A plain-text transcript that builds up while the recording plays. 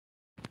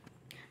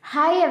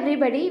Hi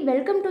everybody,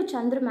 welcome to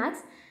Chandru Max.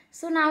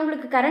 So நான்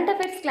உங்களுக்கு current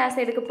affairs class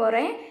எடுக்க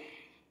போகிறேன்.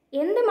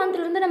 எந்த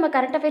மந்த்லேருந்து நம்ம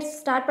கரண்ட் அஃபேர்ஸ்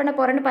ஸ்டார்ட் பண்ண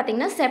போகிறோன்னு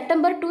பார்த்தீங்கன்னா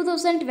செப்டம்பர்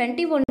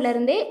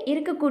 2021லேருந்தே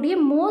இருக்கக்கூடிய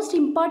மோஸ்ட்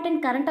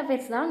இம்பார்ட்டண்ட் கரண்ட்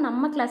அஃபேர்ஸ் தான்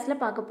நம்ம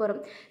கிளாஸில் பார்க்க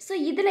போகிறோம். ஸோ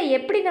இதில்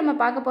எப்படி நம்ம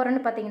பார்க்க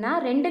போகிறோன்னு பார்த்தீங்கன்னா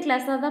 2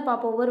 கிளாஸாக தான்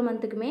பார்ப்போம் ஒவ்வொரு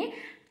மந்த்துக்குமே.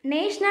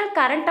 National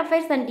current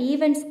affairs and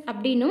events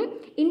அப்படின்னும்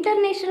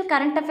international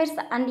current affairs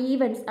and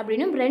events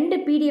அப்படின்னும்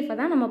 2 பிடிஎஃப்பை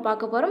தான் நம்ம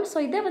பார்க்க போகிறோம். ஸோ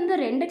இதை வந்து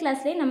 2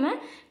 கிளாஸ்லேயே நம்ம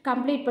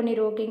கம்ப்ளீட்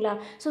பண்ணிடுவோம், ஓகேங்களா?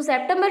 ஸோ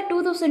செப்டம்பர்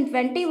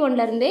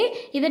 2021லேருந்தே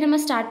இதை நம்ம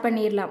ஸ்டார்ட்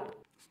பண்ணிடலாம்.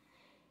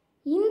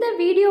 இந்த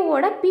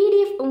வீடியோவோட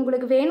பிடிஎஃப்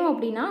உங்களுக்கு வேணும்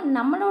அப்படின்னா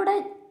நம்மளோட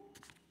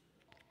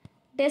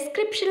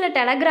டெஸ்கிரிப்ஷனில்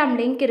டெலகிராம்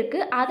லிங்க்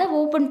இருக்குது, அதை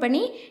ஓப்பன்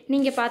பண்ணி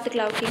நீங்கள்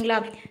பார்த்துக்கலாம், ஓகேங்களா?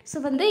 ஸோ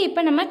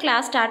இப்போ நம்ம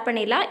கிளாஸ் ஸ்டார்ட்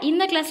பண்ணிடலாம்.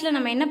 இந்த கிளாஸில்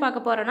நம்ம என்ன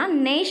பார்க்க போகிறோம்னா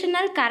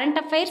national current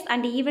affairs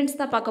and events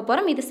தான் பார்க்க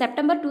போகிறோம். இது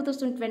செப்டம்பர்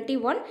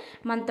 2021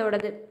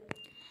 மந்தோடது.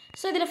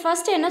 ஸோ இதில்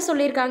ஃபஸ்ட்டு என்ன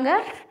சொல்லியிருக்காங்க,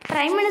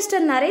 prime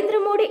minister Narendra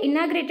Modi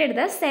inaugurated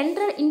the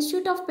central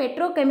institute of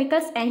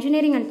petrochemicals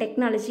engineering and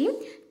technology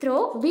through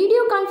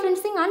video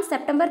conferencing on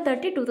September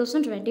 30,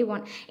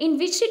 2021 in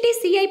which city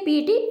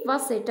CIPT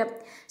was set up.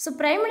 So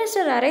prime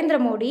minister Narendra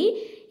Modi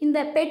இந்த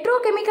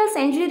petrochemicals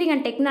engineering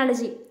and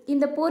technology,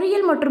 இந்த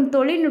பொறியியல் மற்றும்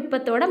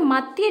தொழில்நுட்பத்தோட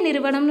மத்திய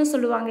நிறுவனம்னு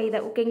சொல்லுவாங்க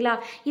இதை, ஓகேங்களா?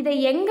 இதை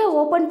எங்கே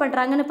ஓப்பன்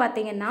பண்ணுறாங்கன்னு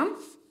பார்த்தீங்கன்னா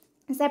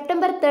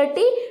செப்டம்பர்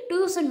 30,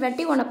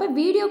 2021 அப்போ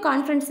வீடியோ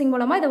கான்ஃபரன்சிங்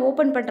மூலமாக இதை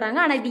ஓப்பன் பண்ணுறாங்க.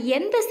 ஆனால் இது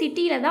எந்த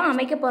சிட்டியில் தான்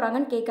அமைக்க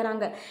போகிறாங்கன்னு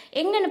கேட்குறாங்க.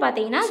 எங்கன்னு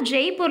பார்த்தீங்கன்னா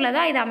ஜெய்ப்பூரில்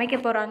தான் இதை அமைக்க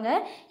போகிறாங்க.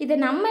 இதை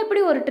நம்ம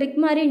எப்படி ஒரு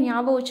ட்ரிக் மாதிரி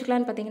ஞாபகம்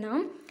வச்சுக்கலான்னு பார்த்தீங்கன்னா,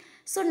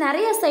 ஸோ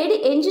நிறைய சைடு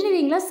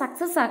என்ஜினியரிங்கில்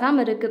சக்ஸஸ்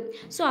ஆகாமல் இருக்குது.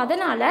 ஸோ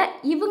அதனால்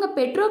இவங்க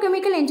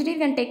பெட்ரோகெமிக்கல்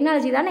இன்ஜினியரிங் அண்ட்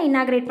டெக்னாலஜி தானே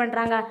இனாகிரேட்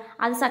பண்ணுறாங்க,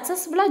 அது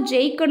சக்ஸஸ்ஃபுல்லாக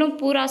ஜெயிக்கணும்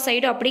பூரா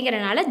சைடு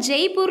அப்படிங்கிறனால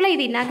ஜெய்ப்பூரில்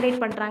இது இனாகிரேட்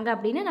பண்ணுறாங்க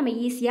அப்படின்னு நம்ம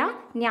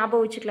ஈஸியாக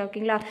ஞாபகம் வச்சுக்கலாம்,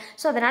 ஓகேங்களா?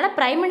 ஸோ அதனால்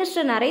பிரைம்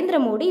மினிஸ்டர் நரேந்திர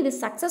மோடி இது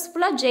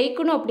சக்ஸஸ்ஃபுல்லாக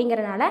ஜெயிக்கணும்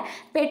அப்படிங்கிறனால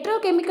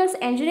பெட்ரோகெமிக்கல்ஸ்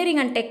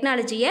இன்ஜினியரிங் அண்ட்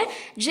டெக்னாலஜியை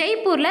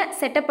ஜெய்ப்பூரில்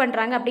செட்டப்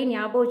பண்ணுறாங்க அப்படின்னு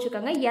ஞாபகம்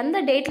வச்சுக்கோங்க.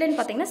 எந்த டேட்லன்னு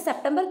பார்த்தீங்கன்னா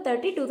செப்டம்பர்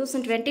 30,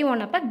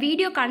 2021 அப்போ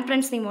வீடியோ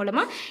கான்ஃபரன்சிங்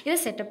மூலமாக இதை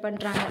செட்டப்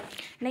பண்ணுறாங்க.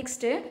 Next,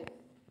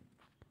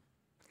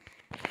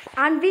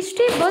 on which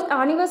day birth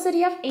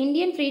anniversary of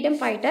Indian freedom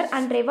fighter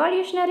and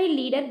revolutionary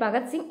leader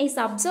Bhagat Singh is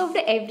observed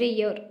every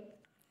year.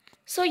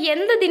 So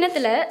எந்த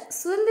தினத்தில்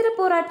சுதந்திர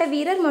போராட்ட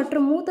வீரர்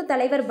மற்றும் மூத்த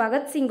தலைவர்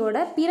பகத்சிங்கோட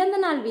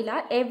பிறந்தநாள் விழா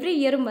எவ்ரி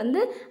இயரும்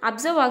வந்து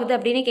அப்சர்வ் ஆகுது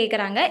அப்படின்னு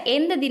கேட்குறாங்க.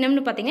 எந்த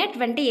தினம்னு பார்த்தீங்கன்னா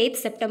 28th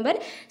செப்டம்பர்.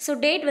 ஸோ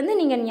டேட் வந்து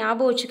நீங்கள்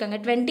ஞாபகம் வச்சுக்கோங்க,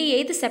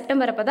 28th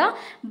செப்டம்பர் அப்போ தான்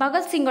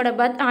பகத்சிங்கோட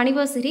பர்த்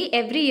ஆனிவர்சரி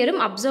எவ்ரி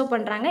இயரும் அப்சர்வ்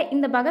பண்ணுறாங்க.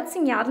 இந்த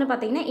பகத்சிங் யாருன்னு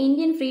பார்த்தீங்கன்னா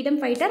Indian freedom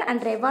fighter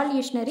and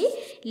revolutionary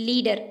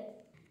leader.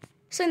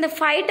 So இந்த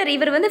ஃபைட்டர்,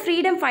 இவர் வந்து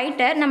ஃப்ரீடம்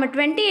ஃபைட்டர். நம்ம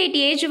 28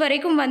 ஏஜ்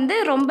வரைக்கும் வந்து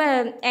ரொம்ப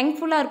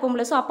யங்ஃபுல்லாக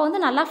இருப்போம்ல, ஸோ அப்போ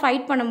வந்து நல்லா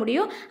ஃபைட் பண்ண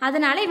முடியும்.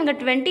 அதனால் இவங்க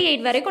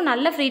 28 வரைக்கும்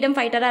நல்ல ஃப்ரீடம்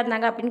ஃபைட்டராக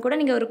இருந்தாங்க அப்படின்னு கூட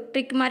நீங்கள் ஒரு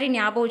ட்ரிக் மாதிரி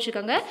ஞாபகம்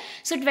வச்சுக்கோங்க.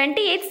 ஸோ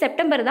 28th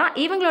செப்டம்பர் தான்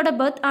இவங்களோட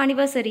பர்த்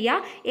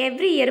ஆனிவர்சரியாக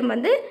எவ்ரி இயரும்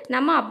வந்து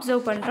நம்ம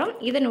அப்சர்வ் பண்ணுறோம்.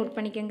 இதை நோட்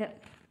பண்ணிக்கோங்க.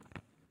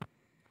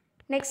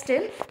 Next,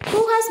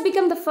 who has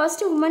become the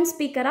first woman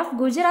speaker of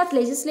Gujarat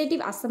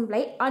Legislative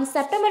Assembly on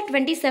September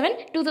 27,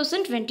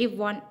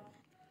 2021?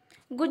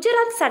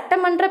 Gujarat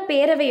சட்டமன்ற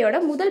பேரவையோட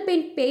முதல்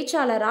பெண்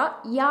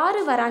பேச்சாளராக யார்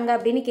வராங்க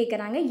அப்படின்னு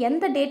கேட்குறாங்க.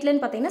 எந்த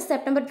டேட்லன்னு பார்த்தீங்கன்னா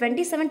செப்டம்பர்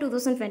 27,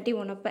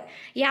 2021 அப்போ.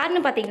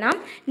 யாருன்னு பார்த்தீங்கன்னா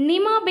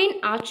நிமாபென்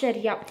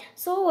ஆச்சர்யா.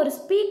 ஸோ ஒரு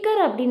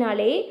ஸ்பீக்கர்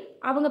அப்படின்னாலே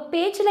அவங்க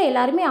பேச்சில்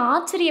எல்லாருமே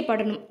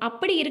ஆச்சரியப்படணும்,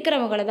 அப்படி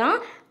இருக்கிறவங்கள தான்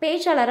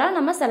பேச்சாளராக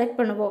நம்ம செலக்ட்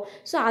பண்ணுவோம்.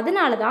 ஸோ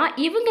அதனால தான்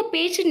இவங்க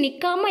பேச்சு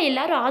நிற்காமல்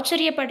எல்லாரும்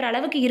ஆச்சரியப்படுற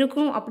அளவுக்கு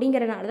இருக்கும்.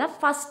 அப்படிங்கிறனால தான்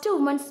ஃபஸ்ட்டு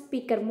உமன்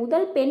ஸ்பீக்கர்,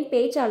 முதல் பெண்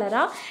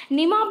பேச்சாளராக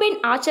நிமாபென்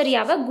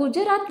ஆச்சர்யாவை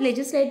குஜராத்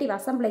லெஜிஸ்லேட்டிவ்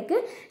அசம்பிளிக்கு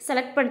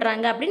செலக்ட்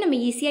பண்ணுறாங்க அப்படின்னு நம்ம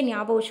ஈஸியாக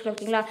ஞாபகம் வச்சுக்கலாம்,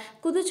 ஓகேங்களா?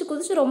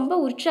 குதிச்சு ரொம்ப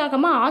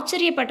உற்சாகமாக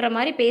ஆச்சரியப்படுற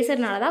மாதிரி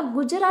பேசுகிறதுனால தான்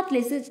குஜராத்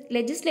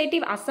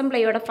லெஜிஸ்லேட்டிவ்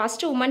அசம்பிளியோட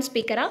ஃபஸ்ட்டு உமன்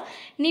ஸ்பீக்கராக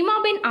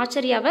நிமாபென்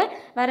ஆச்சர்யாவை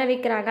வர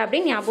வைக்கிறாங்க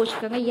அப்படின்னு ஞாபகம்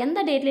வச்சுக்கோங்க.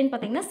 எந்த டேட்லன்னு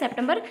பார்த்தீங்கன்னா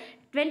September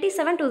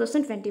 27,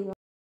 2021.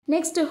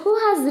 Next, who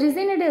has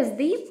resigned as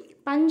the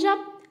Punjab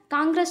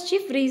Congress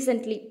chief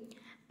recently?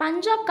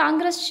 Punjab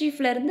Congress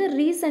சீஃப்லேருந்து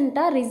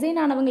ரீசெண்டாக ரிசைன்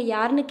ஆனவங்க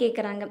யாருன்னு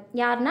கேட்குறாங்க.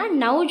 யாருன்னா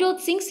நவ்ஜோத்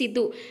சிங்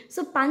சித்து.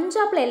 ஸோ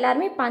பஞ்சாபில்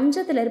எல்லாருமே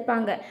பஞ்சத்தில்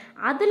இருப்பாங்க.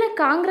 அதில்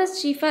காங்கிரஸ்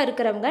சீஃபாக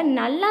இருக்கிறவங்க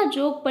நல்லா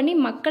ஜோக் பண்ணி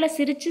மக்களை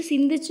சிரித்து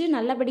சிந்திச்சு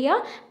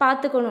நல்லபடியாக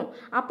பார்த்துக்கணும்,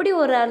 அப்படி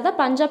ஒரு ஆள் தான்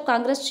பஞ்சாப்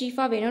காங்கிரஸ்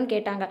சீஃபாக வேணும்னு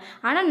கேட்டாங்க.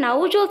 ஆனால்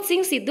நவ்ஜோத்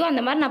சிங் சித்து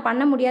அந்த மாதிரி நான்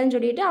பண்ண முடியாதுன்னு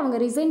சொல்லிட்டு அவங்க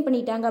ரிசைன்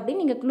பண்ணிட்டாங்க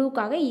அப்படின்னு நீங்கள்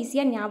க்ளூக்காக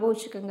ஈஸியாக ஞாபகம்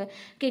வச்சுக்கோங்க,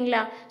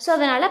 ஓகேங்களா? ஸோ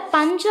அதனால்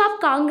பஞ்சாப்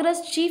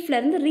காங்கிரஸ்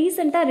சீஃப்லேருந்து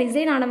ரீசெண்டாக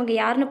ரிசைன் ஆனவங்க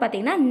யாருன்னு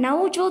பார்த்தீங்கன்னா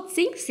நவ்ஜோத்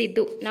சிங்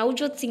சித்து.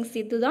 நவ்ஜோத் சிங்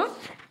சித்து தான்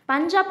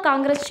பஞ்சாப்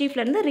காங்கிரஸ்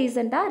சீஃப்லேருந்து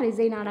ரீசெண்டாக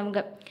ரிசைன் ஆனவங்க.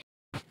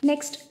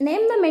 Next,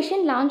 name the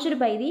machine launched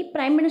by the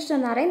prime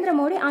minister Narendra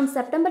Modi on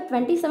September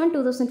 27,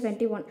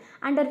 2021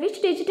 under which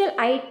digital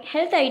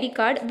health ID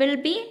card will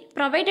be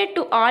provided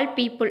to all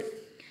people.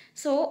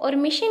 So ஒரு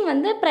மிஷின்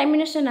வந்து prime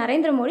minister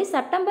Narendra Modi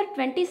September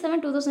 27,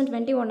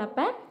 2021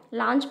 அப்போ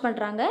லான்ச்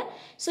பண்ணுறாங்க.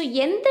 ஸோ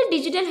எந்த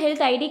digital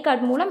health ID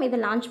card மூலம் இதை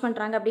launch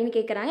பண்ணுறாங்க அப்படின்னு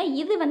கேட்குறாங்க.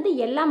 இது வந்து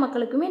எல்லா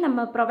மக்களுக்குமே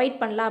நம்ம ப்ரொவைட்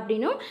பண்ணலாம்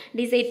அப்படின்னும்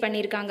டிசைட்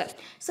பண்ணியிருக்காங்க.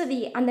 ஸோ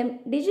அந்த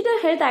டிஜிட்டல்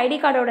ஹெல்த் ஐடி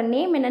கார்டோட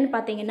நேம் என்னென்னு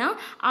பார்த்தீங்கன்னா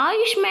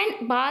Ayushman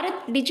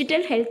Bharat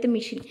digital health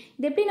machine.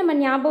 இது எப்படி நம்ம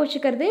ஞாபகம்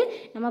வச்சுக்கிறது?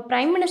 நம்ம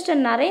பிரைம் மினிஸ்டர்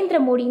நரேந்திர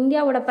மோடி,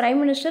 இந்தியாவோட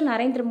பிரைம் மினிஸ்டர்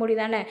நரேந்திர மோடி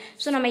தானே.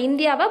 ஸோ நம்ம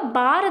இந்தியாவை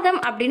பாரதம்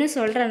அப்படின்னு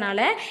சொல்கிறனால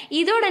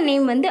இதோட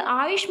நேம் வந்து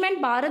Ayushman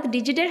Bharat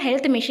digital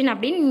health machine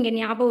அப்படின்னு நீங்கள்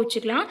ஞாபகம்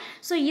வச்சுக்கலாம்.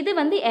 ஸோ இது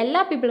வந்து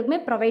எல்லா பீப்புளுக்குமே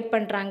ப்ரொவைட்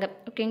பண்ணுறாங்க.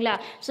 ஓகேங்களா?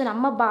 ஸோ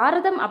நம்ம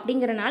பாரதம்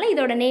அப்படிங்கிறனால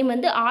இதோட நேம்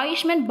வந்து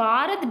Ayushman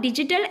Bharat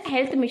digital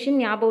health machine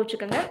ஞாபகம்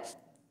வச்சுக்கோங்க.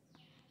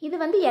 இது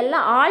வந்து எல்லா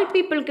ஆல்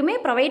பீப்புளுக்குமே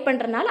ப்ரொவைட்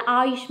பண்ணுறதுனால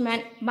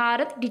Ayushman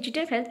Bharat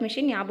digital health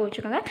machine ஞாபகம்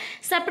வச்சுக்கோங்க.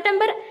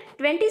 செப்டம்பர்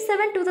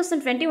 27,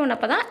 2021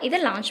 அப்போ தான் இதை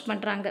லான்ச்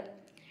பண்ணுறாங்க.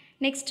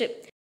 Next,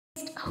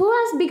 who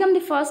has become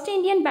the first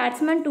Indian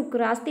batsman to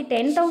cross the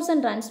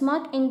 10,000 runs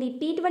mark in the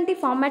T20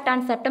 format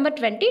on September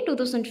 20,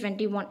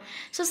 2021?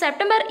 So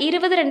September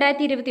 20,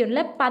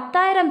 2021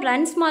 10,000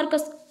 runs மார்க்கை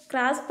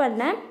கிராஸ்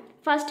பண்ண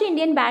ஃபஸ்ட்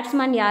இந்தியன்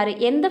பேட்ஸ்மேன் யார்,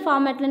 எந்த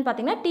ஃபார்மேட்லன்னு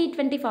பார்த்தீங்கன்னா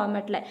T20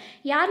 ஃபார்மேட்டில்.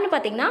 யாருன்னு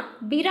பார்த்தீங்கன்னா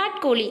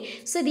விராட் கோலி.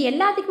 ஸோ இது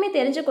எல்லாத்துக்குமே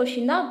தெரிஞ்ச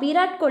கொஷின் தான்.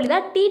 விராட் கோலி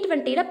தான்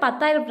T20யில்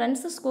 10,000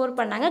 ரன்ஸ் ஸ்கோர்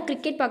பண்ணாங்க.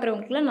 கிரிக்கெட்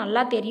பார்க்குறவங்களுக்குலாம்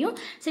நல்லா தெரியும்.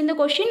 ஸோ இந்த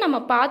கொஷின்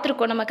நம்ம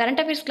பார்த்துருக்கோம். நம்ம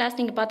கரண்ட் அஃபேர்ஸ் கிளாஸ்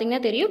நீங்கள்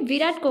பார்த்தீங்கன்னா தெரியும்.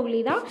 விராட்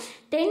கோலி தான்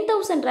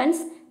 10,000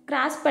 ரன்ஸ்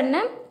கிராஸ்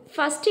பண்ண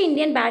ஃபஸ்ட்டு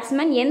இந்தியன்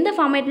பேட்ஸ்மேன். எந்த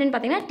ஃபார்மேட்லன்னு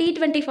பார்த்தீங்கன்னா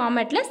T20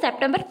 ஃபார்மேட்டில்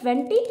செப்டம்பர்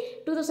 20,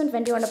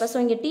 2021 அப்போ. ஸோ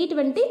இங்கே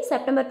T20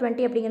 செப்டம்பர்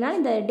 20 அப்படிங்கிறனால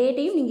இந்த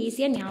டேட்டையும் நீங்கள்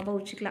ஈஸியாக ஞாபகம்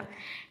வச்சுக்கலாம்.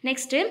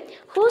 Next,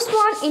 who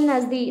sworn in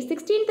as the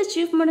 16th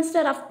Chief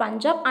Minister of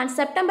Punjab on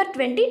September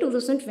 20,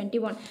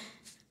 2021?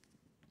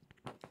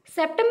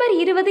 September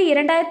 20,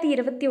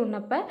 2021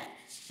 அப்போ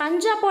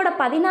பஞ்சாபோட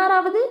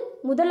 16வது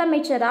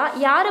முதலமைச்சராக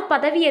யார்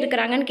பதவி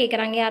ஏற்கிறாங்கன்னு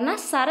கேட்குறாங்க. யாருன்னா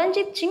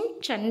சரண்ஜித் சிங்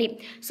சன்னி.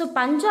 ஸோ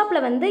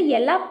பஞ்சாபில் வந்து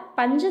எல்லா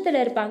பஞ்சத்தில்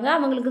இருப்பாங்க.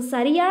 அவங்களுக்கு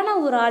சரியான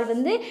ஒரு ஆள்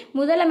வந்து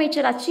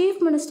முதலமைச்சராக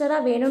சீஃப்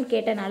மினிஸ்டராக வேணும்னு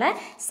கேட்டனால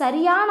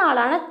சரியான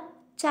ஆளான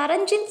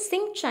சரண்ஜித்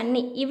சிங்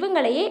சன்னி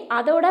இவங்களையே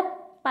அதோட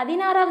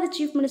 16வது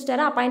சீஃப்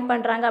மினிஸ்டராக அப்பாயிண்ட்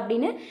பண்ணுறாங்க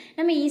அப்படின்னு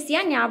நம்ம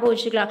ஈஸியாக ஞாபகம்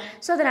வச்சுக்கலாம்.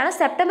 ஸோ அதனால்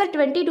செப்டம்பர்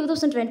 20,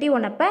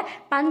 2021 அப்போ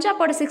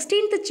பஞ்சாபோட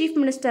 16th சீஃப்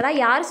மினிஸ்டராக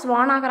யார்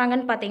ஸ்வான்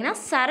ஆகிறாங்கன்னு பார்த்தீங்கன்னா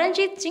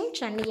சரண்ஜித் சிங்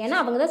சன்னி. ஏன்னா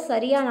அவங்க தான்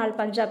சரியான ஆள்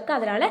பஞ்சாப்க்கு.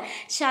 அதனால்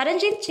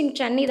சரண்ஜித் சிங்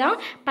சன்னி தான்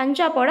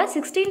பஞ்சாபோட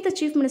 16th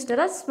சீஃப்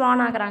மினிஸ்டராக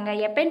ஸ்வான் ஆகிறாங்க.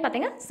 எப்போன்னு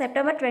பார்த்தீங்கன்னா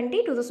செப்டம்பர்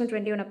 20,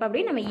 2021 அப்போ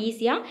அப்படின்னு நம்ம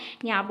ஈஸியாக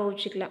ஞாபகம்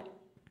வச்சுக்கலாம்.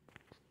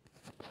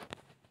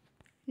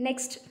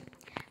 Next,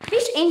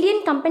 which Indian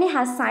company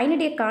has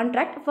signed a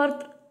contract for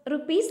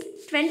rupees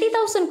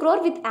 20,000 crore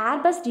with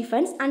Airbus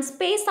Defence and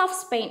Space of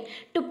Spain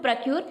to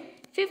procure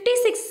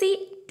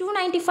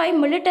 56C-295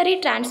 military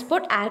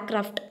transport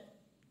aircraft?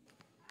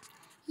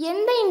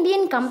 எந்த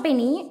இந்தியன்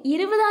கம்பெனி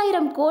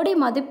 20,000 கோடி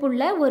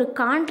மதிப்புள்ள ஒரு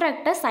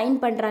கான்ட்ராக்டை சைன்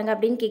பண்ணுறாங்க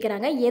அப்படின்னு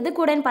கேட்குறாங்க. எது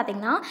கூடன்னு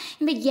பார்த்தீங்கன்னா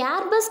இந்த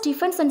Airbus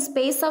defence and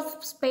space of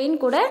Spain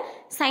கூட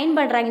சைன்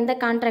பண்ணுறாங்க இந்த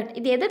கான்ட்ராக்ட்.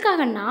 இது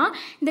எதுக்காகன்னா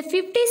இந்த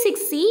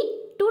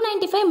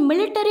 56C-295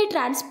 மிலிட்டரி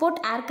டிரான்ஸ்போர்ட்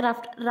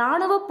ஏர்க்ராஃப்ட்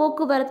இராணுவ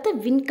போக்குவரத்து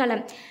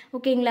விண்கலம்.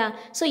 ஓகேங்களா?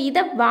 ஸோ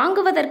இதை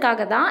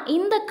வாங்குவதற்காக தான்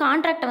இந்த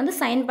கான்ட்ராக்டை வந்து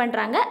சைன்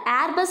பண்ணுறாங்க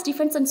Airbus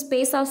defence and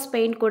space of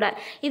Spain கூட.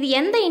 இது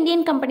எந்த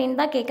இந்தியன் கம்பெனின்னு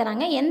தான்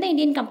கேட்குறாங்க. எந்த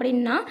இந்தியன்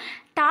கம்பெனின்னா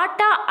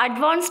டாடா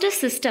அட்வான்ஸ்டு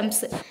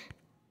சிஸ்டம்ஸ்.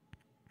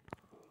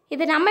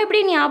 இது நம்ம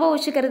எப்படி ஞாபகம்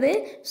வச்சுக்கிறது?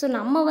 ஸோ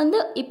நம்ம வந்து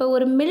இப்போ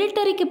ஒரு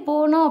மிலிட்டரிக்கு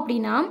போனோம்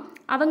அப்படின்னா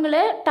அவங்கள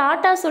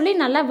டாட்டா சொல்லி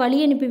நல்லா வழி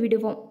அனுப்பி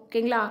விடுவோம்.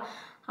 ஓகேங்களா?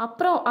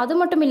 அப்புறம் அது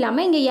மட்டும்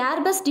இல்லாமல் இங்கே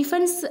ஏர்பஸ்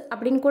டிஃபென்ஸ்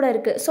அப்படின்னு கூட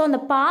இருக்குது. ஸோ அந்த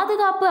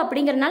பாதுகாப்பு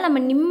அப்படிங்கிறனால நம்ம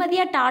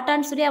நிம்மதியாக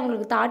டாட்டான்னு சொல்லி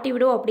அவங்களுக்கு தாட்டி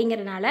விடுவோம்.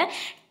 அப்படிங்கிறனால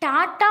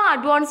டாட்டா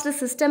அட்வான்ஸ்டு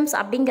சிஸ்டம்ஸ்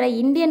அப்படிங்கிற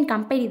இந்தியன்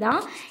கம்பெனி தான்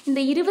இந்த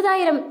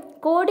 20,000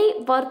 கோடி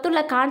வர்த்துள்ள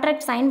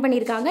கான்ட்ராக்ட் சைன்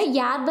பண்ணியிருக்காங்க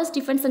Airbus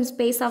defence and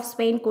space of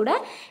Spain கூட.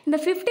 இந்த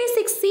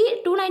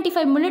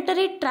 56C-295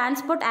 மிலிட்டரி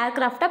டிரான்ஸ்போர்ட்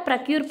ஏர்க்ராஃப்டை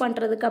ப்ரக்யூர்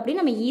பண்ணுறதுக்கு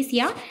அப்படின்னு நம்ம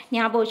ஈஸியாக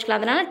ஞாபகம்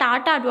வச்சுக்கலாம். அதனால்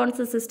டாடா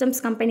அட்வான்ஸ்டு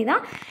சிஸ்டம்ஸ் கம்பெனி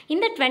தான்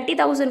இந்த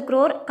 20,000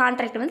 crore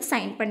கான்ட்ராக்டை வந்து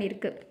சைன்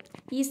பண்ணியிருக்கு.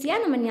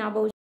 ஈஸியாக நம்ம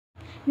ஞாபகம்.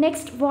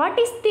 Next, what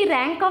is the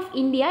rank of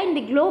India in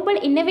the global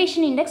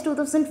innovation index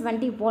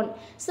 2021?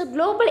 So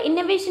global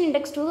innovation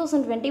index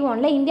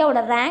 2021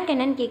 இந்தியாவோட ரேங்க்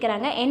என்னன்னு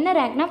கேட்குறாங்க. என்ன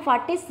ரேங்க்னா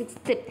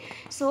 46th.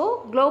 So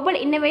global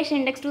innovation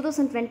index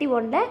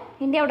 2021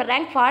 இந்தியாவோட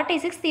ரேங்க்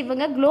 46th.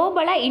 இவங்க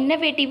குளோபலாக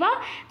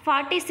இன்னோவேட்டிவாக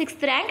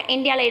 46th ரேங்க்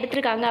இந்தியாவில்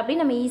எடுத்திருக்காங்க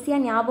அப்படின்னு நம்ம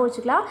ஈஸியாக ஞாபகம்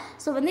வச்சுக்கலாம்.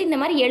 ஸோ வந்து இந்த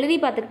மாதிரி எழுதி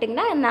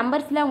பார்த்துக்கிட்டிங்கன்னா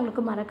நம்பர்ஸில்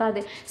உங்களுக்கு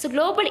மறக்காது. ஸோ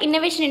குளோபல்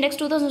இன்னோவேஷன்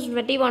இண்டெக்ஸ்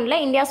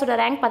 2021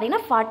 இந்தியாவோட ரேங்க்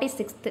பார்த்தீங்கன்னா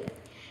 46th.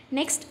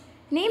 Next,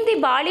 name the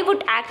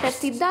Bollywood actor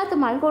Siddharth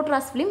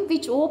Malhotra's film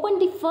which opened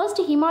the first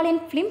Himalayan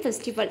Film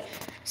Festival.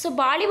 So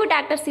Bollywood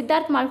actor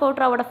Siddharth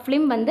மல்ஹோத்ராவோட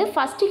film வந்து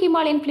ஃபஸ்ட்டு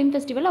ஹிமாலயன் ஃபிலிம்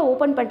ஃபெஸ்டிவலில்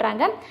ஓப்பன்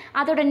பண்ணுறாங்க.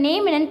 அதோட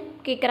நேம் என்னென்னு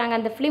கேட்குறாங்க.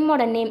 அந்த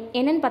ஃபிலிமோட நேம்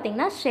என்னென்னு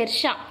பார்த்தீங்கன்னா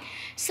ஷெர்ஷா.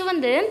 ஸோ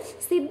வந்து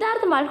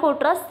சித்தார்த்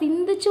மல்ஹோத்ரா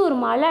சிந்திச்சு ஒரு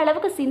மலை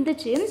அளவுக்கு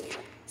சிந்திச்சு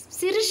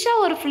சிறுஷா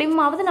ஒரு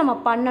ஃபிலிமாவது நம்ம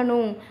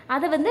பண்ணணும்,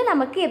 அதை வந்து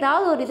நமக்கு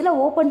ஏதாவது ஒரு இதில்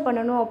ஓப்பன்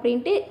பண்ணணும்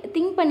அப்படின்ட்டு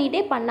திங்க்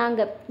பண்ணிகிட்டே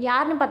பண்ணாங்க.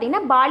 யாருன்னு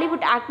பார்த்தீங்கன்னா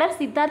பாலிவுட் ஆக்டர்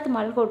சித்தார்த்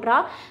மல்ஹோத்ரா.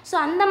 ஸோ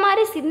அந்த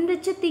மாதிரி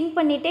சிந்திச்சு திங்க்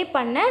பண்ணிகிட்டே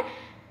பண்ண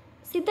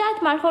சித்தார்த்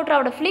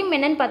மல்ஹோத்ராவோட ஃபிலிம்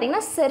என்னென்னு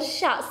பார்த்தீங்கன்னா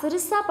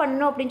சிறுசா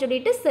பண்ணணும் அப்படின்னு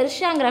சொல்லிட்டு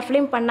செர்ஷாங்கிற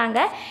ஃபிலிம் பண்ணாங்க.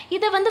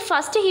 இதை வந்து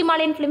ஃபஸ்ட்டு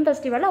ஹிமாலயன் ஃபிலிம்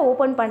ஃபெஸ்டிவலில்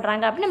ஓப்பன்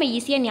பண்ணுறாங்க அப்படின்னு நம்ம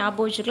ஈஸியாக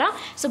ஞாபகம் வச்சுக்கலாம்.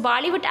 So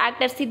Bollywood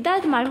actor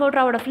Siddharth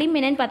மல்ஹோத்ராவோட film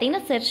என்னென்னு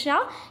பார்த்தீங்கன்னா செர்ஷா.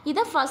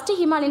 இதை ஃபஸ்ட்டு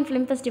ஹிமாலயன்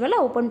ஃபிலிம்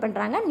ஃபெஸ்டிவலில் ஓப்பன்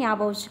பண்ணுறாங்க,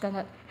 ஞாபகம்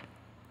வச்சுக்கோங்க.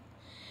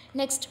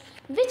 Next,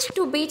 which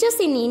two beaches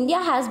in India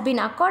has been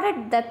accorded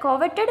the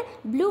coveted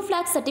Blue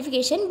Flag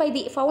certification by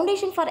the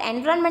Foundation for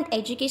Environment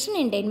Education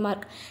in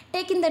Denmark,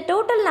 taking the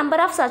total number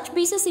of such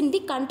beaches in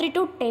the country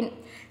to 10.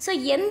 So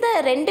எந்த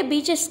 2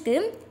 பீச்சஸ்க்கு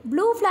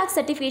blue flag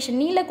certification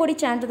நீலக்கொடி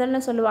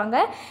சான்றிதழ்னு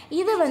சொல்லுவாங்க.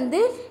 இது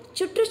வந்து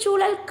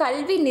சுற்றுச்சூழல்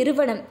கல்வி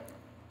நிறுவனம்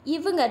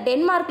இவங்க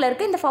டென்மார்க்கில்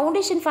இருக்க இந்த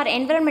ஃபவுண்டேஷன் ஃபார்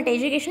என்விரான்மெண்ட்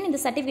எஜுகேஷன் இந்த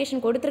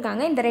சர்டிஃபிகேஷன்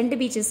கொடுத்துருக்காங்க இந்த 2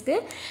 பீச்சஸ்க்கு.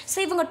 ஸோ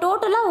இவங்க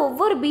டோட்டலாக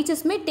ஒவ்வொரு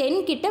பீச்சஸுமே 10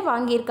 கிட்ட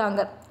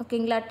வாங்கியிருக்காங்க.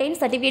 ஓகேங்களா,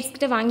 10 சர்டிஃபிகேட்ஸ்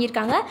கிட்ட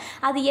வாங்கியிருக்காங்க.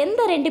 அது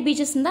எந்த 2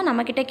 பீச்சஸ்ன்னு தான்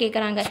நம்மக்கிட்ட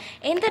கேட்குறாங்க.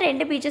 எந்த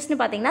 2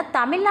 பீச்சஸ்ன்னு பார்த்தீங்கன்னா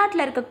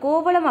தமிழ்நாட்டில் இருக்க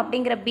கோவளம்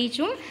அப்படிங்கிற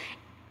பீச்சும்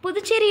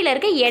புதுச்சேரியில்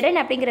இருக்க எடன்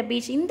அப்படிங்கிற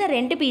பீச், இந்த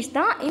 2 பீச்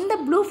தான் இந்த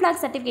ப்ளூ ஃப்ளாக்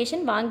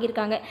சர்டிஃபிகேஷன்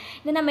வாங்கியிருக்காங்க.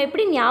 இதை நம்ம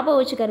எப்படி ஞாபகம்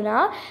வச்சுக்கிறதுனா,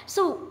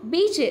 ஸோ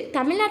பீச்சு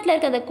தமிழ்நாட்டில்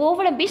இருக்க அந்த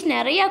கோவளம் பீச்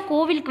நிறையா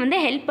கோவிலுக்கு வந்து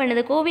ஹெல்ப்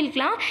பண்ணுது.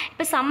 கோவிலுக்குலாம்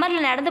இப்போ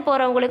சம்மரில் நடந்து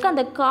போகிறவங்களுக்கு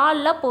அந்த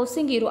கால்லாம்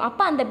பொசுங்கிடும்.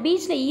 அப்போ அந்த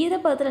பீச்சில்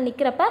ஈரப்பதத்தில்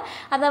நிற்கிறப்ப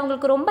அது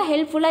அவங்களுக்கு ரொம்ப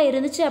ஹெல்ப்ஃபுல்லாக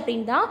இருந்துச்சு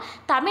அப்படின்னு தான்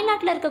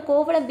தமிழ்நாட்டில் இருக்க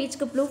கோவளம்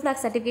பீச்சுக்கு ப்ளூ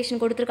ஃப்ளாக்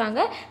சர்டிஃபிகேஷன்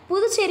கொடுத்துருக்காங்க.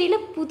 புதுச்சேரியில்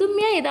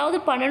புதுமையாக ஏதாவது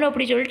பண்ணணும்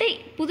அப்படின்னு சொல்லிட்டு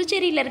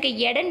புதுச்சேரியில் இருக்க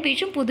எடன்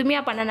பீச்சும்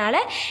புதுமையாக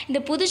பண்ணனால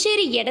இந்த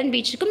புதுச்சேரி எடன்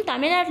பீச்சுக்கு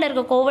தமிழ்நாட்டில்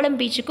இருக்க Kovalam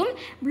பீச்சுக்கும்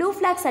blue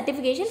flag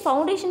certification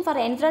foundation for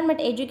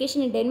environment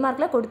education in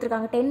டென்மார்க்கில்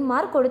கொடுத்துருக்காங்க. 10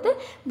 மார்க் கொடுத்து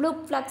ப்ளூ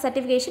ஃப்ளாக்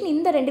சர்டிஃபிகேஷன்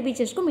இந்த 2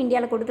 பீச்சஸ்க்கும்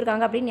இந்தியாவில்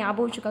கொடுத்துருக்காங்க அப்படின்னு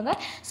ஞாபகம் வச்சுக்கோங்க.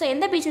 ஸோ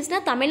எந்த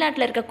பீச்சஸ்னால்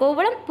தமிழ்நாட்டில் இருக்க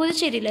கோவளம்,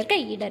 புதுச்சேரியில் இருக்க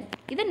ஈடன்.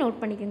 இதை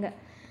நோட் பண்ணிக்கோங்க.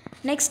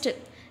 Next,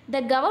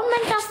 the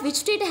government of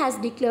which state has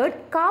declared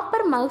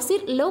copper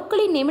magzir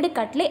locally named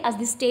cutlet as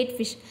the state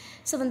fish.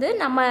 So வந்து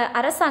நம்ம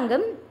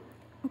அரசாங்கம்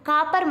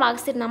காப்பர்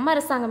மக்சீர், நம்ம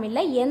அரசாங்கம்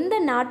இல்லை, எந்த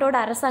நாட்டோட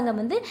அரசாங்கம்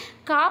வந்து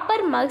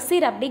காப்பர்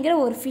மக்சீர் அப்படிங்கிற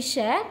ஒரு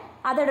ஃபிஷ்ஷை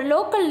அதோட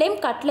லோக்கல் நேம்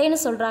கட்லேன்னு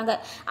சொல்கிறாங்க.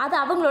 அது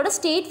அவங்களோட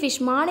ஸ்டேட்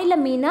ஃபிஷ், மாநில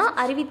மீனாக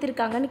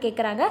அறிவித்திருக்காங்கன்னு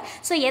கேட்குறாங்க.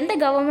 ஸோ எந்த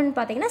கவர்மெண்ட்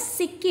பார்த்தீங்கன்னா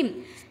சிக்கிம்.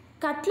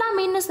 கட்லா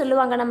மீன்னு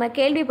சொல்லுவாங்க, நம்ம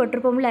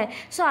கேள்விப்பட்டிருப்போம்ல.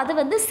 ஸோ அது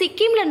வந்து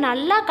சிக்கிமில்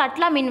நல்லா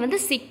கட்லா மீன் வந்து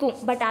சிக்கும்.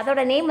 பட்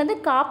அதோட நேம் வந்து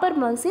காப்பர்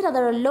மக்சீர்,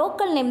 அதோட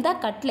லோக்கல் நேம் தான்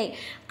கட்லை.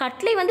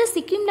 கட்லை வந்து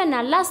சிக்கிமில்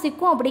நல்லா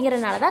சிக்கும்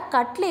அப்படிங்கிறனால தான்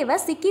கட்லேவை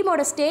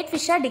சிக்கிமோட ஸ்டேட்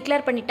ஃபிஷ்ஷாக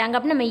டிக்ளேர் பண்ணிட்டாங்க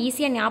அப்படின்னு நம்ம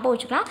ஈஸியாக ஞாபகம்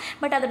வச்சுக்கலாம்.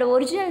 பட் அதோட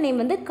ஒரிஜினல்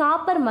நேம் வந்து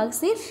காப்பர்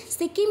மக்சீர்.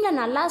 சிக்கிமில்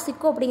நல்லா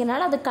சிக்கும்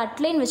அப்படிங்கிறனால அது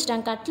கட்லைன்னு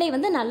வச்சுட்டாங்க. கட்லை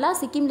வந்து நல்லா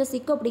சிக்கிமில்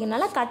சிக்கும்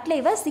அப்படிங்கிறனால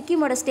கட்லைவை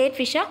சிக்கிமோட ஸ்டேட்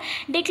ஃபிஷ்ஷாக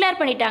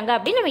டிக்ளேர் பண்ணிட்டாங்க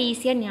அப்படின்னு நம்ம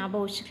ஈஸியாக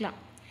ஞாபகம் வச்சுக்கலாம்.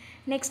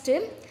 Next,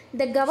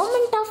 the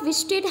government of which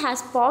state has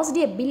passed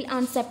a bill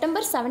on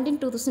September 17,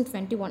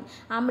 2021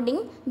 amending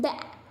the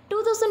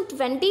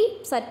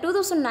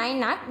 2009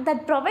 Act that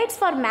provides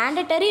for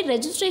mandatory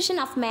registration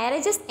of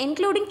marriages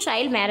including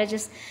child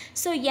marriages.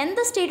 So எந்த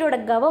ஸ்டேட்டோட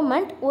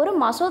கவர்மெண்ட் ஒரு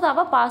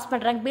மசோதாவை பாஸ்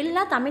பண்ணுறாங்க,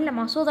 பில்னா தமிழில்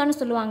மசோதான்னு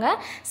சொல்லுவாங்க.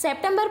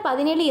 செப்டம்பர்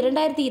 17,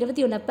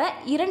 2021 அப்போ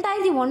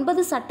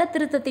 2009 சட்ட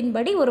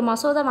திருத்தத்தின்படி ஒரு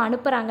மசோதாவை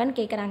அனுப்புகிறாங்கன்னு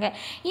கேட்குறாங்க.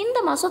 இந்த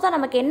மசோதா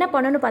நமக்கு என்ன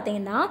பண்ணணும்னு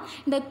பார்த்தீங்கன்னா,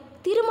 இந்த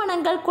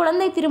திருமணங்கள்,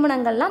 குழந்தை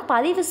திருமணங்கள்லாம்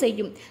பதிவு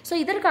செய்யும். ஸோ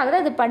இதற்காக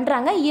தான் இது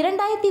பண்ணுறாங்க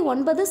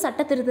 2009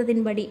 சட்ட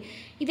திருத்தத்தின்படி.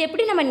 இது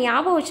எப்படி நம்ம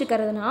ஞாபகம்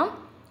வச்சுக்கிறதுனா,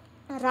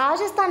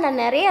 ராஜஸ்தானில்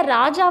நிறைய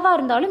ராஜாவாக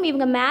இருந்தாலும்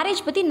இவங்க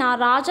மேரேஜ் பற்றி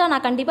நான்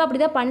கண்டிப்பாக அப்படி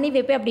தான் பண்ணி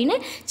வைப்பேன் அப்படின்னு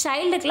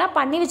சைல்டுக்கெலாம்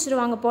பண்ணி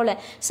வச்சுருவாங்க போல்.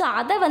 ஸோ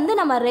அதை வந்து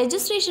நம்ம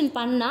ரெஜிஸ்ட்ரேஷன்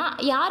பண்ணால்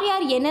யார்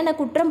யார் என்னென்ன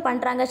குற்றம்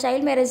பண்ணுறாங்க,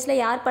 சைல்டு மேரேஜில்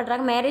யார்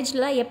பண்ணுறாங்க,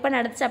 மேரேஜ்லாம் எப்போ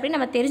நடந்துச்சு அப்படின்னு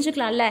நம்ம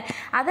தெரிஞ்சுக்கலாம்ல.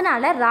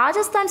 அதனால்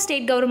ராஜஸ்தான்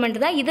ஸ்டேட் கவர்மெண்ட்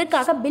தான்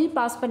இதற்காக பில்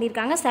பாஸ்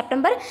பண்ணியிருக்காங்க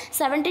செப்டம்பர்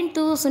 17,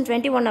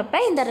 2021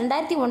 அப்போ இந்த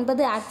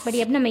 2009 ஆக்ட்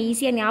படி அப்படின்னு நம்ம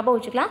ஈஸியாக ஞாபகம்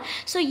வச்சுக்கலாம்.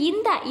 ஸோ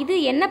இது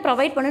என்ன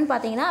ப்ரொவைட் பண்ணுன்னு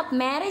பார்த்தீங்கன்னா,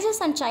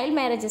 மேரேஜஸ் அண்ட் சைல்டு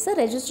மேரேஜஸை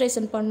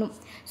ரெஜிஸ்ட்ரேஷன் பண்ணும்.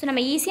 ஸோ நம்ம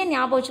ஈஸியாக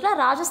ஞாபகம்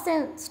வச்சுக்கலாம்,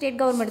 ராஜஸ்தான் ஸ்டேட்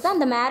கவர்மெண்ட் தான்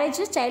அந்த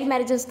மேரேஜஸ், சைல்டு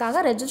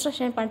மேரேஜஸ்க்காக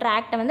ரெஜிஸ்ட்ரேஷன் பண்ணுற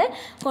ஆக்டை வந்து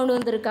கொண்டு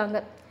வந்திருக்காங்க.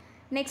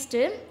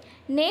 Next,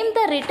 name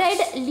the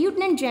retired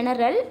லியூட்னன்ட்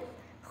general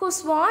who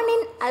sworn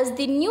in as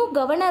the new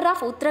governor of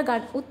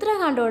Uttarakhand.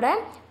 உத்தரகாண்டோட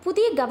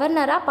புதிய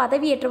கவர்னராக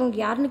பதவியேற்றவங்க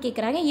யாருன்னு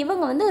கேட்குறாங்க.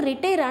 இவங்க வந்து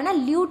ரிட்டையரான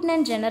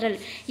லியூட்னன்ட் ஜெனரல்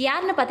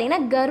யாருன்னு பார்த்தீங்கன்னா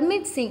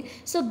கர்மித் சிங்.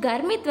 ஸோ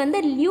கர்மித் வந்து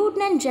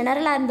லியூட்னன்ட்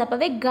ஜெனரலாக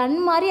இருந்தப்பவே கன்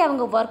மாதிரி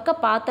அவங்க ஒர்க்கை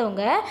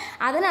பார்த்தவங்க.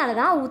 அதனால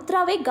தான்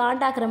உத்தராவே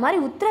காண்டாக்குற மாதிரி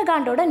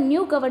உத்தரகாண்டோட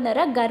நியூ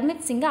கவர்னராக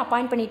கர்மித் சிங்கை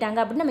அப்பாயிண்ட்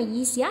பண்ணிட்டாங்க அப்படின்னு நம்ம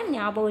ஈஸியாக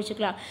ஞாபகம்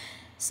வச்சுக்கலாம்.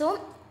 ஸோ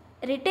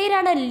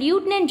ரிட்டையரான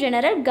லியூட்னன்ட்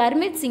ஜெனரல்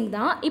கர்மித் சிங்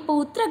தான் இப்போ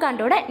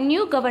உத்தரகாண்டோட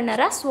நியூ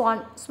கவர்னராக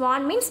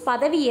ஸ்வான் மீன்ஸ்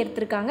பதவி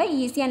ஏற்றிருக்காங்க.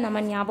 ஈஸியாக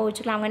நம்ம ஞாபகம்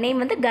வச்சுக்கலாம். அவங்க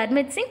நேம் வந்து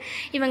கர்மித் சிங்.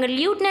 இவங்க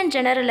லியூட்னன்ட்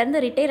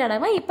ஜெனரல்லேருந்து ரிட்டையர்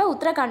ஆனவங்க இப்போ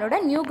உத்தரகாண்டோட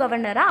நியூ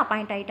கவர்னராக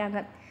அப்பாயிண்ட்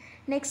ஆகிட்டாங்க.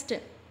 Next,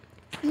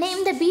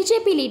 name the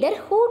BJP leader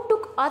who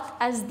டுக் அத்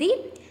as the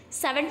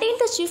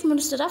 17th chief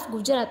minister of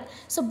Gujarat.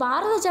 So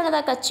பாரத ஜனதா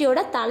கட்சியோட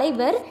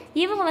தலைவர்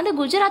இவங்க வந்து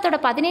குஜராத்தோட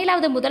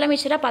 17வது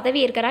முதலமைச்சராக பதவி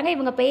இருக்கிறாங்க.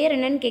 இவங்க பெயர்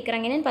என்னன்னு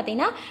கேட்குறாங்க. என்னென்னு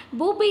பார்த்தீங்கன்னா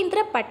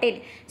பூபேந்திர பட்டேல்.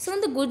 ஸோ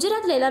வந்து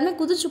குஜராத்தில் எல்லாருமே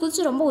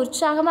குதிச்சு ரொம்ப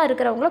உற்சாகமாக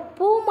இருக்கிறவங்கள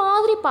பூ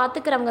மாதிரி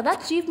பார்த்துக்கிறவங்க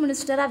தான் சீஃப்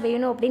மினிஸ்டராக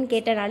வேணும் அப்படின்னு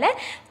கேட்டனால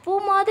பூ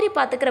மாதிரி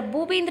பார்த்துக்கிற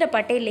பூபேந்திர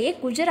பட்டேல்லையே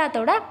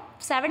குஜராத்தோட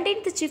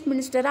 17th சீஃப்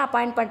மினிஸ்டராக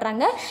அப்பாயிண்ட்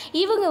பண்ணுறாங்க.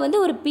 இவங்க வந்து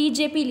ஒரு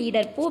பிஜேபி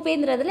லீடர்,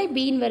 பூபேந்திரதில்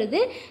பீன்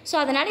வருது. ஸோ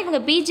அதனால்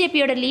இவங்க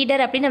பிஜேபியோட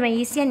லீடர் அப்படின்னு நம்ம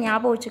ஈஸியாக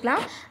ஞாபகம்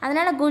வச்சுக்கலாம்.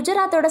 அதனால்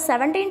குஜராத்தோட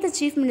 17th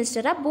சீஃப்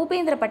மினிஸ்டராக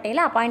பூபேந்திர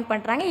பட்டேலை அப்பாயிண்ட்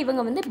பண்ணுறாங்க.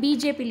 இவங்க வந்து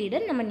பிஜேபி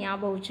லீடர் நம்ம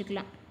ஞாபகம்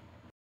வச்சுக்கலாம்.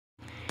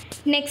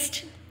 Next,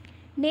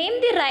 name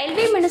the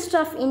railway minister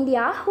of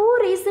India who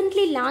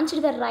recently launched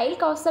the Rail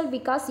Kaushal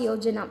Vikas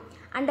Yojana.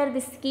 Under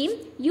this scheme,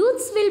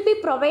 youths will be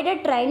provided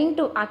training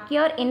to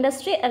acquire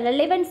industry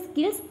relevant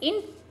skills in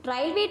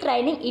railway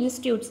training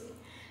institutes.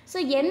 So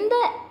எந்த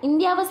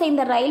இந்தியாவை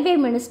சேர்ந்த railway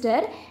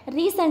minister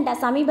ரீசெண்டாக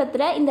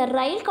சமீபத்தில் இந்த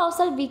ரயில்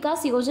கௌசல்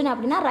விகாஸ் யோஜனா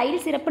அப்படின்னா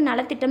ரயில் சிறப்பு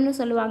நலத்திட்டம்னு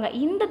சொல்லுவாங்க,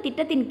 இந்த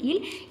திட்டத்தின்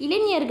கீழ்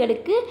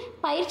இளைஞர்களுக்கு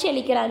பயிற்சி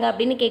அளிக்கிறாங்க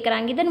அப்படின்னு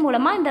கேட்குறாங்க. இதன்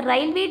மூலமாக இந்த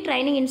ரயில்வே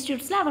ட்ரைனிங்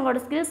இன்ஸ்டியூட்ஸில்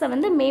அவங்களோட ஸ்கில்ஸை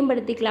வந்து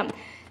மேம்படுத்திக்கலாம்.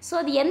 ஸோ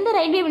அது எந்த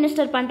ரயில்வே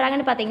மினிஸ்டர்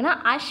பண்ணுறாங்கன்னு பார்த்தீங்கன்னா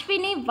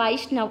அஸ்வினி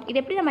வைஷ்ணவ். இது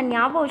எப்படி நம்ம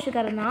ஞாபகம்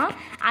வச்சுக்கிறோன்னா,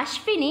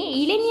 அஸ்வினி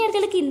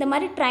இளைஞர்களுக்கு இந்த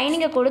மாதிரி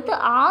ட்ரைனிங்கை கொடுத்து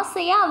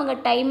ஆசையாக அவங்க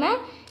டைமை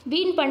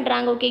வீண்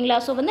பண்ணுறாங்க. ஓகேங்களா?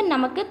 ஸோ வந்து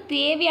நமக்கு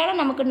தேவையான,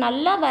 நமக்கு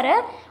நல்லா வர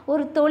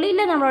ஒரு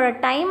தொழிலில் நம்மளோட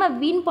டைமை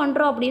வீண்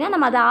பண்ணுறோம் அப்படின்னா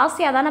நம்ம அதை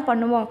ஆசையாக தானே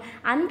பண்ணுவோம்.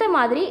 அந்த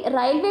மாதிரி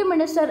ரயில்வே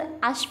மினிஸ்டர்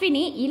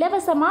அஸ்வினி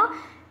இலவசமாக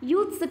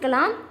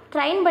யூத்ஸுக்கெல்லாம்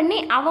ட்ரைன் பண்ணி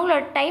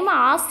அவங்களோட டைமை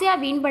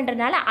ஆசையாக வீண்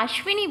பண்ணுறதுனால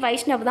அஸ்வினி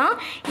வைஷ்ணவ் தான்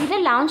இதை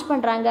லான்ச்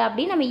பண்ணுறாங்க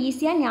அப்படின்னு நம்ம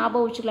ஈஸியாக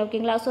ஞாபகம் வச்சுக்கலாம்.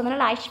 ஓகேங்களா? ஸோ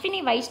அதனால் அஸ்வினி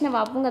வைஷ்ணவ்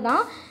அவங்க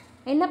தான்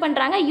என்ன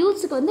பண்ணுறாங்க,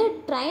 யூத்ஸுக்கு வந்து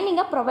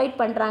ட்ரைனிங்கை ப்ரொவைட்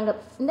பண்ணுறாங்க.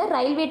 இந்த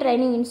ரயில்வே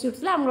ட்ரைனிங்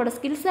இன்ஸ்டியூட்ஸில் அவங்களோட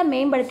ஸ்கில்ஸை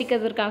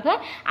மேம்படுத்திக்கிறதுக்காக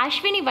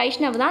அஸ்வினி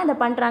வைஷ்ணவ் தான் இதை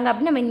பண்ணுறாங்க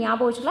அப்படின்னு நம்ம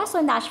ஞாபகம் வச்சுக்கலாம்.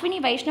 ஸோ இந்த அஸ்வினி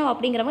வைஷ்ணவ்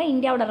அப்படிங்கிறவங்க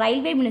இந்தியாவோட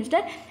ரயில்வே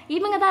மினிஸ்டர்.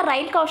 இவங்க தான்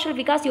ரயில் கௌஷல்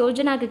விகாஸ்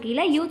யோஜனாக்கு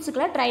கீழே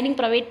யூத்ஸுக்கெல்லாம் ட்ரைனிங்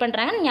ப்ரொவைட்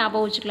பண்ணுறாங்கன்னு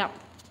ஞாபகம் வச்சுக்கலாம்.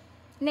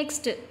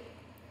 Next,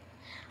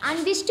 on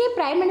which day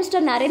Prime Minister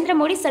Narendra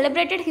Modi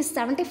celebrated his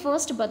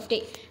 71st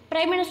birthday.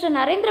 Prime minister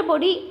Narendra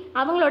Modi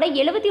அவங்களோட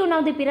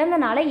 71வது பிறந்த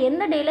நாளை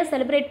எந்த டேயில்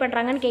செலிப்ரேட்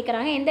பண்ணுறாங்கன்னு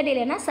கேட்குறாங்க. எந்த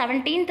டேலனா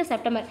 17th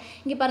செப்டம்பர்.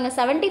 இங்கே பாருங்கள்,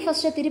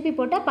 71st திருப்பி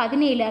போட்டால்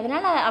 17,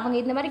 அதனால் அவங்க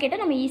இந்த மாதிரி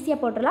கேட்டால் நம்ம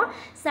ஈஸியாக போட்டுடலாம்.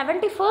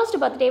 71st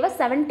பர்த்டேவை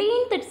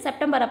 17th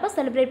செப்டம்பர் அப்போ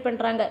செலிப்ரேட்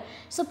பண்ணுறாங்க.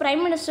 ஸோ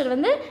பிரைம் மினிஸ்டர்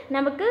வந்து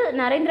நமக்கு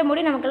நரேந்திர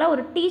மோடி நமக்கெல்லாம்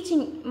ஒரு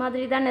டீச்சிங்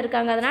மாதிரி தானே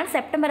இருக்காங்க. அதனால்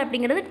செப்டம்பர்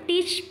அப்படிங்கிறது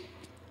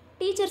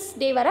டீச்சர்ஸ்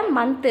டே வர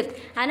மந்த்து,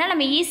 அதனால்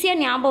நம்ம ஈஸியாக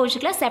ஞாபகம்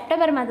வச்சுக்கலாம்.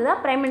 செப்டம்பர் மந்த்து தான்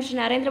பிரைம் மினிஸ்டர்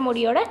நரேந்திர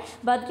மோடியோட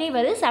பர்த்டே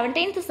வருது.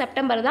 17th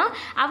செப்டம்பர் தான்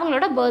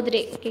அவங்களோட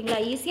பர்த்டே. ஓகேங்களா?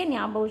 ஈஸியாக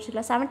ஞாபகம்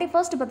வச்சுக்கலாம்.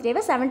 71st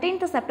பர்த்டேவை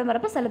 17th செப்டம்பர்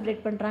அப்போ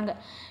செலிப்ரேட் பண்ணுறாங்க.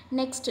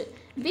 Next,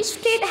 which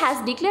state has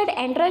declared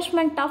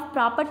enrichment of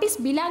properties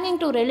belonging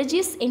to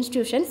religious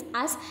institutions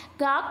as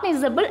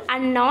cognizable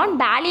and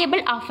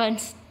non-bailable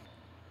offence?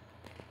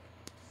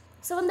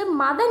 So வந்து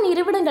மத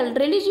நிறுவனங்கள்,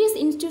 ரிலீஜியஸ்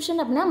இன்ஸ்டியூஷன்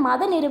அப்படின்னா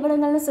மத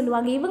நிறுவனங்கள்னு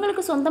சொல்லுவாங்க.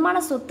 இவங்களுக்கு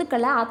சொந்தமான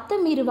சொத்துக்களை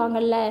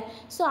அத்துமீறுவாங்கல்ல,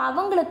 ஸோ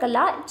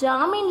அவங்களுக்கெல்லாம்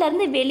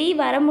ஜாமீன்லேருந்து வெளியே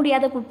வர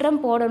முடியாத குற்றம்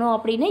போடணும்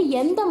அப்படின்னு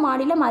எந்த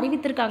மாநிலம்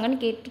அறிவித்திருக்காங்கன்னு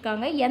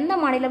கேட்டிருக்காங்க. எந்த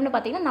மாநிலம்னு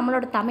பார்த்தீங்கன்னா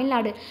நம்மளோட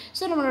தமிழ்நாடு.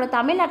 ஸோ நம்மளோட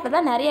தமிழ்நாட்டில்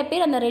தான் நிறைய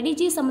பேர் அந்த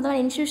ரிலீஜியஸ்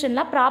சம்மந்தமான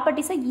இன்ஸ்டியூஷனில்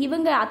ப்ராப்பர்ட்டிஸை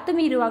இவங்க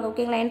அத்துமீறுவாங்க.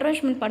 ஓகேங்களா?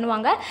 என்ரோச்மெண்ட்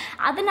பண்ணுவாங்க.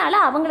 அதனால்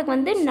அவங்களுக்கு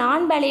வந்து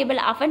நான்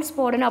வேல்யூபிள் அஃபென்ஸ்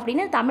போடணும்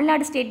அப்படின்னு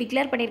தமிழ்நாடு ஸ்டேட்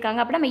டிக்ளேர் பண்ணியிருக்காங்க.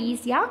 அப்படி நம்ம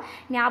ஈஸியாக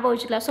ஞாபகம்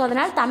வச்சுக்கலாம். ஸோ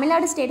அதனால்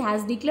Tamil Nadu state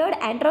has declared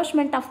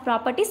encroachment of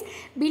properties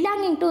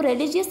belonging to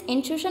religious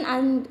institution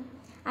and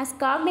as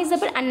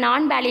cognizable and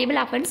non-bailable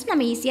offence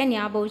நம்ம ஈஸியாக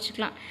ஞாபகம்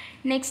வச்சுக்கலாம்.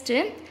 Next,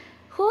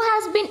 who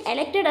has been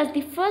elected as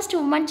the first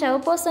woman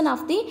chairperson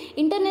of the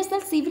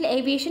International Civil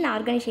Aviation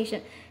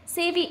Organization,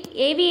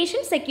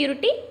 aviation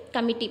security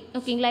committee.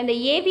 ஓகேங்களா? இந்த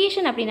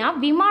aviation அப்படின்னா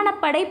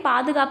விமானப்படை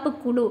பாதுகாப்பு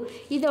குழு.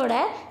 இதோட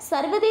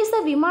சர்வதேச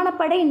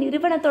விமானப்படை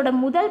நிறுவனத்தோட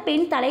முதல்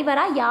பெண்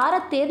தலைவராக யாரை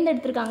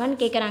தேர்ந்தெடுத்திருக்காங்கன்னு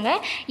கேட்குறாங்க.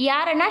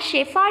 யாருன்னா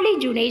ஷெஃபாலி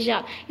ஜுனேஜா.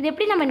 இது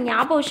எப்படி நம்ம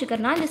ஞாபகம்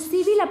வச்சுக்கிறோன்னா, இந்த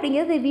சிவில்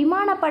அப்படிங்கிறது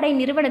விமானப்படை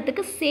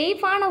நிறுவனத்துக்கு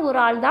சேஃபான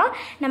ஒரு ஆள் தான்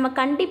நம்ம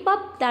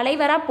கண்டிப்பாக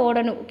தலைவராக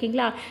போடணும்.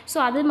 ஓகேங்களா? ஸோ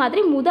அது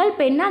மாதிரி முதல்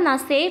பெண்ணாக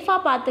நான் சேஃபாக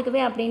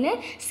பார்த்துக்குவேன் அப்படின்னு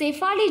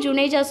ஷெஃபாலி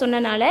ஜுனேஜா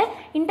சொன்னனால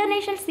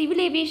international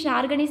civil aviation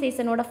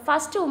ஆர்கனைசேஷனோட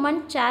first woman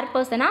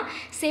சேர்பர்சனாக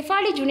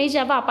Shefali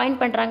ஜுனேஜாவை appoint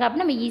பண்ணுறாங்க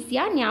அப்படின்னு நம்ம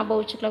ஈஸியாக ஞாபகம்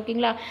வச்சுக்கலாம்.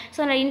 ஓகேங்களா?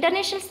 ஸோ நான்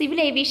international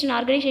civil aviation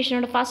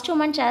ஆர்கனைசேஷனோட first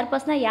woman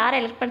சேர்பர்சனாக யாரை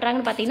எலெக்ட்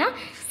பண்ணுறாங்கன்னு பார்த்தீங்கன்னா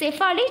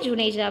Shefali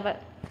ஜுனேஜாவை.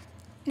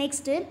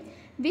 Next,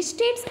 which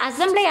states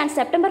assembly on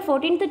September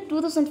 14th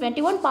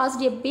 2021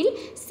 passed a bill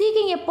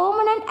seeking a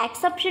permanent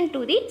exception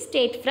to the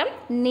state from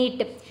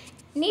NEET.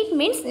 NEET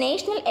means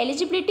National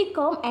Eligibility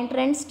Cum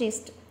Entrance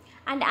Test,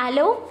 and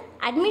allow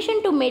admission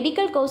to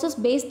medical courses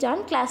based on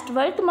class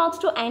 12th marks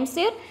to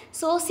ensure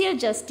social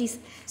justice.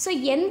 So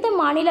எந்த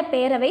மாநில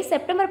பேரவை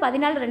September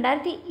 14,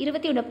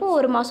 2021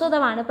 ஒரு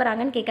மசோதாவை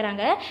அனுப்புகிறாங்கன்னு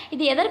கேட்குறாங்க.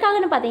 இது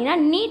எதற்காகன்னு பார்த்தீங்கன்னா,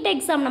 NEET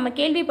exam நம்ம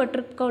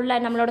கேள்விப்பட்டிருக்கோம்ல,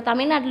 நம்மளோட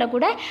தமிழ்நாட்டில்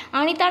கூட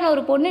அனிதான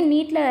ஒரு பொண்ணு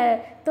நீட்டில்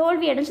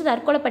தோல்வி அடைஞ்சு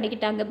தற்கொலை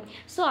பண்ணிக்கிட்டாங்க.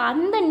 ஸோ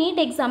அந்த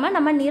நீட் எக்ஸாமை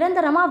நம்ம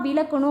நிரந்தரமாக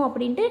விலக்கணும்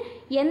அப்படின்ட்டு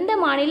எந்த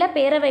மாநில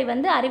பேரவை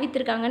வந்து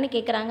அறிவித்திருக்காங்கன்னு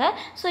கேட்குறாங்க.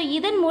 ஸோ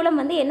இதன்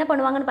மூலம் வந்து என்ன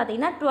பண்ணுவாங்கன்னு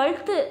பார்த்தீங்கன்னா,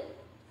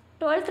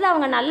 12th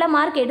அவங்க நல்ல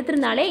மார்க்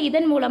எடுத்திருந்தாலே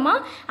இதன்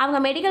மூலமாக அவங்க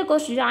மெடிக்கல்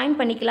கோர்ஸ் ஜாயின்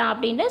பண்ணிக்கலாம்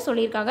அப்படின்ட்டு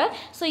சொல்லியிருக்காங்க.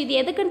 ஸோ இது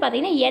எதுக்குன்னு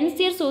பார்த்தீங்கன்னா,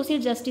 என்சிஆர்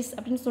சோசியல் ஜஸ்டிஸ்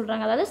அப்படின்னு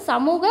சொல்கிறாங்க. அதாவது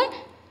சமூக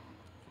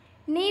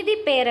நீதி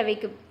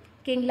பேரவைக்கு.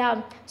 ஓகேங்களா.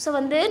 ஸோ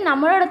வந்து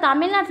நம்மளோட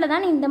தமிழ்நாட்டில்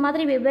தான் இந்த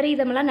மாதிரி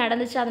விபரீதமெல்லாம்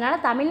நடந்துச்சு. அதனால்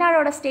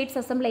தமிழ்நாடோட ஸ்டேட்ஸ்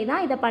அசம்பிளி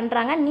தான் இதை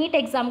பண்ணுறாங்க. நீட்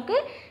எக்ஸாமுக்கு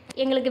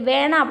எங்களுக்கு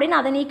வேணாம் அப்படின்னு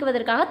அதை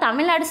நீக்குவதற்காக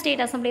தமிழ்நாடு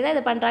ஸ்டேட் அசம்பிளி தான்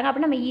இதை பண்ணுறாங்க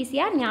அப்படின்னு நம்ம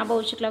ஈஸியாக ஞாபகம்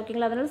வச்சுக்கலாம்.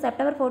 ஓகேங்களா. அதனால்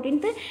செப்டம்பர்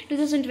 14,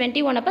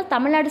 2021 அப்போ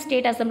தமிழ்நாடு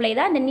ஸ்டேட் அசம்பிளி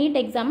தான் இந்த நீட்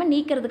எக்ஸாமை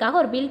நீக்கிறதுக்காக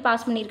ஒரு பில்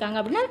பாஸ் பண்ணியிருக்காங்க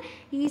அப்படின்னு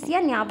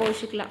ஈஸியாக ஞாபகம்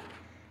வச்சுக்கலாம்.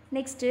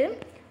 Next,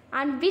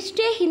 and which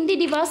day Hindi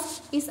Diwas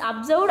is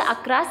observed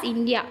across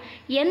India.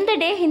 எந்த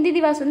டே ஹிந்தி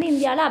திவாஸ் வந்து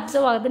இந்தியாவில்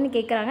அப்சர்வ் ஆகுதுன்னு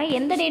கேட்குறாங்க.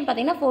 எந்த டேன்னு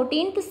பார்த்தீங்கன்னா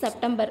 14th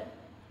செப்டம்பர்.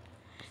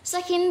 ஸோ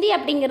ஹிந்தி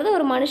அப்படிங்கிறது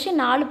ஒரு மனுஷன்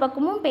 4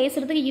 பக்கமும்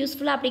பேசுகிறதுக்கு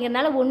யூஸ்ஃபுல்லாக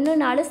அப்படிங்கிறதுனால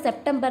 1-4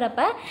 செப்டம்பர்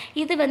அப்போ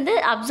இது வந்து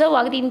அப்சர்வ்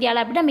ஆகுது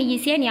இந்தியாவில் அப்படின்னு நம்ம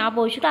ஈஸியாக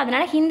ஞாபகம் வச்சுட்டோம்.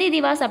 அதனால் ஹிந்தி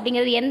திவாஸ்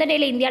அப்படிங்கிறது எந்த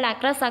டேயில் இந்தியாவில்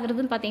அக்ராஸ்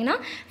ஆகுறதுன்னு பார்த்தீங்கன்னா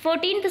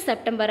 14th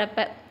செப்டம்பர்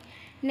அப்போ.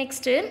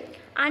 Next,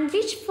 and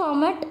which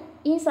format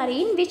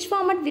in which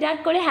format Virat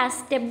Kohli has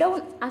stepped down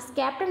as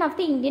captain of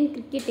the Indian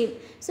cricket team.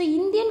 So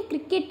Indian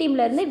cricket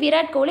டீம்லேருந்து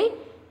Virat Kohli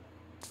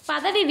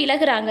பதவி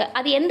விலகுறாங்க.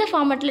 அது எந்த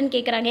ஃபார்மெட்லன்னு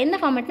கேட்குறாங்க. எந்த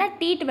ஃபார்மெட்னா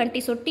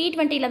T20. ஸோ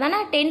T20யில் தானே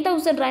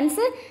 10,000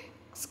 ரன்ஸு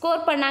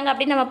ஸ்கோர் பண்ணாங்க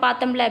அப்படின்னு நம்ம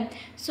பார்த்தோம்ல.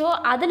 ஸோ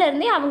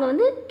அதுலேருந்தே அவங்க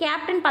வந்து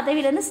கேப்டன்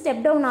பதவியிலேருந்து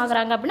ஸ்டெப் டவுன்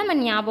ஆகுறாங்க அப்படின்னு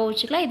நம்ம ஞாபகம்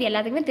வச்சுக்கலாம். இது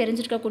எல்லாத்துக்குமே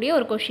தெரிஞ்சிருக்கக்கூடிய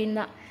ஒரு கொஷின்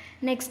தான்.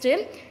 Next,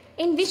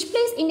 in which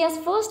place India's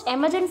first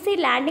emergency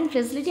landing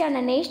facility on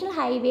a national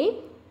highway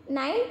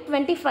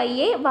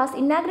 925A was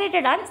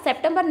inaugurated on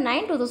September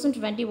 9,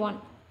 2021.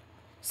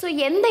 So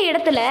எந்த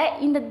இடத்துல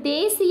இந்த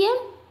தேசிய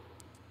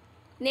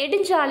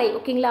நெடுஞ்சாலை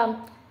ஓகேங்களா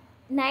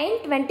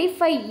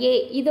 925A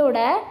இதோட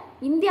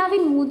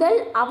இந்தியாவின் முதல்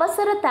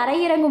அவசர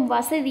தரையிறங்கும்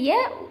வசதியை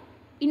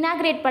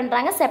இனாக்ரேட்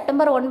பண்ணுறாங்க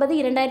செப்டம்பர் 9,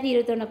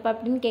 2021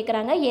 அப்படின்னு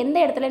கேட்குறாங்க. எந்த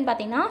இடத்துலன்னு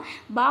பார்த்தீங்கன்னா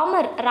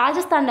பாமர்,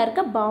 ராஜஸ்தானில்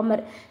இருக்க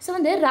பாமர். ஸோ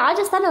வந்து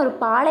ராஜஸ்தான் ஒரு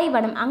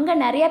பாலைவனம். அங்கே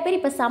நிறையா பேர்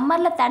இப்போ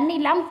சம்மரில் தண்ணி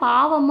இல்லாமல்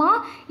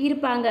பாவமாக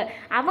இருப்பாங்க.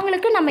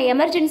 அவங்களுக்கு நம்ம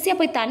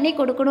எமர்ஜென்சியாக போய் தண்ணி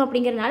கொடுக்கணும்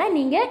அப்படிங்கிறதுனால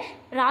நீங்கள்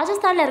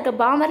ராஜஸ்தானில் இருக்க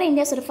பாமரில்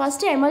இந்தியாஸோட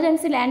ஃபஸ்ட்டு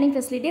எமர்ஜென்சி லேண்டிங்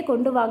ஃபெசிலிட்டியை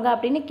கொண்டு வாங்க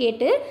அப்படின்னு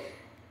கேட்டு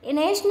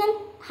national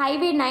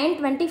highway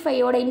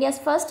 925ஓட India's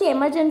first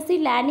emergency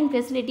landing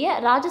ஃபெசிலிட்டியை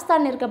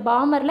ராஜஸ்தானில் இருக்க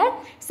பாமரில்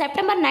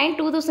செப்டம்பர் 9,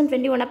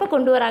 2021 அப்போ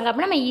கொண்டு வராங்க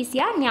அப்படின்னு நம்ம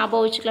ஈஸியாக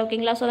ஞாபகம் வச்சுக்கலாம்.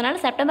 ஓகேங்களா. ஸோ அதனால்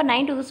செப்டம்பர்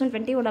 9,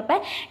 2021 அப்போ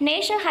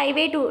national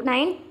highway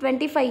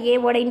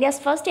 925A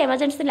India's first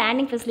emergency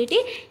landing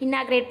facility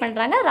inaugurate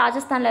பண்ணுறாங்க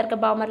ராஜஸ்தானில் இருக்க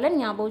பாமரில்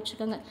ஞாபகம்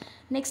வச்சுக்கோங்க.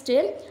 Next,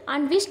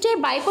 and which day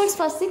பைபோல்ஸ்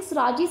for 6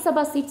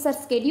 Rajya Sabha seeds R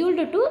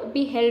scheduled to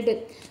be held.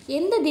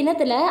 எந்த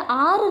தினத்தில்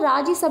 6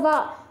 ராஜ்யசபா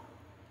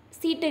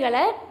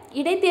சீட்டுகளை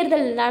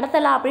இடைத்தேர்தல்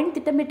நடத்தலாம் அப்படின்னு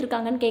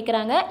திட்டமிட்டிருக்காங்கன்னு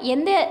கேட்குறாங்க.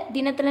 எந்த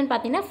தினத்துலன்னு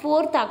பார்த்தீங்கன்னா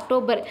 4th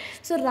அக்டோபர்.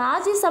 ஸோ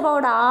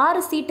ராஜ்யசபாவோட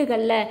 6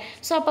 சீட்டுகளில்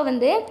ஸோ அப்போ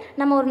வந்து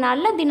நம்ம ஒரு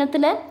நல்ல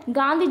தினத்தில்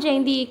காந்தி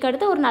ஜெயந்திக்கு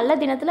அடுத்து ஒரு நல்ல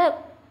தினத்தில்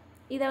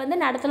இதை வந்து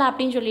நடத்தலாம்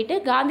அப்படின்னு சொல்லிட்டு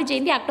காந்தி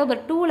ஜெயந்தி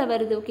அக்டோபர் 2ல்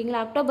வருது.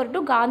 ஓகேங்களா. அக்டோபர்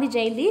 2 காந்தி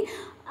ஜெயந்தி.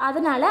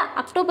 அதனால்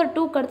அக்டோபர்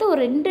 2க்கு அடுத்து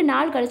ஒரு 2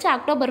 நாள் கழித்து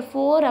அக்டோபர்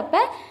 4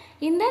 அப்போ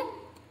இந்த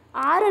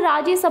 6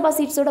 ராஜ்யசபா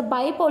சீட்ஸோட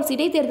பைபோல்ஸ்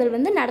இடைத்தேர்தல்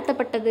வந்து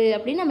நடத்தப்பட்டது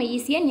அப்படின்னு நம்ம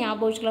ஈஸியாக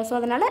ஞாபகம் வச்சுக்கலாம். ஸோ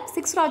அதனால்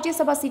 6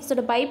 ராஜ்யசபா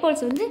சீட்ஸோட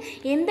பைபோல்ஸ் வந்து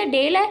எந்த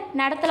டேயில்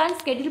நடத்தலான்னு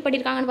ஸ்கெடியூல்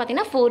பண்ணியிருக்காங்கன்னு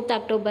பார்த்தீங்கன்னா 4th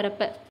அக்டோபர்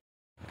அப்போ.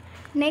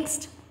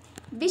 Next,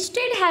 which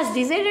state has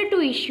decided to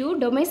issue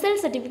domicile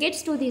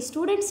certificates to the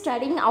students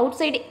studying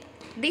outside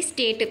the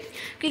state.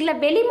 ஓகேங்களா.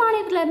 வெளி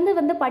மாநிலத்திலேருந்து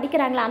வந்து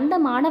படிக்கிறாங்களா அந்த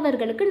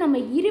மாணவர்களுக்கு நம்ம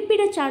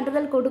இருப்பிட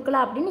சான்றிதழ்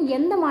கொடுக்கலாம் அப்படின்னு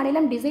எந்த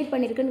மாநிலம் டிசைட்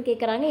பண்ணியிருக்குன்னு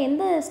கேட்குறாங்க.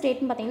 எந்த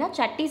ஸ்டேட்னு பார்த்தீங்கன்னா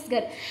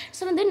சத்தீஸ்கர்.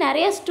 ஸோ வந்து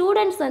நிறைய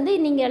ஸ்டூடெண்ட்ஸ் வந்து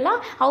நீங்கள் எல்லாம்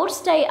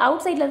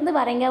அவுட் சைட்லேருந்து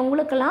வரீங்க,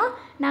 உங்களுக்கெல்லாம்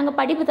நாங்கள்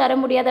படிப்பு தர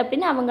முடியாது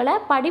அப்படின்னு அவங்கள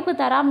படிப்பு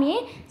தராமையே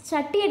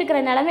சட்டி எடுக்கிற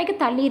நிலைமைக்கு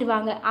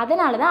தள்ளிடுவாங்க.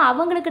 அதனால தான்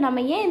அவங்களுக்கு நம்ம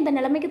ஏன் இந்த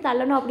நிலைமைக்கு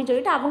தள்ளணும் அப்படின்னு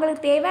சொல்லிட்டு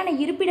அவங்களுக்கு தேவையான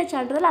இருப்பிட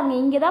சான்றிதழ் அவங்க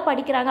இங்கே தான்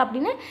படிக்கிறாங்க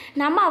அப்படின்னு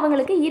நம்ம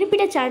அவங்களுக்கு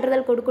இருப்பிட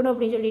சான்றிதழ் கொடுக்கணும்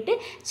அப்படின்னு சொல்லிட்டு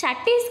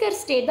சத்தீஸ்கர்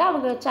ஸ்டேட் தான்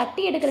அவங்க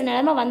சட்டி எடுக்கிற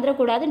நிலைமை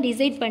வந்துடக்கூடாதுன்னு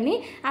டிசைட் பண்ணி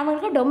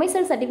அவங்களுக்கு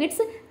டொமைசைல்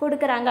சர்டிஃபிகேட்ஸ்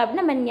கொடுக்குறாங்க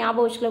அப்படின்னு நம்ம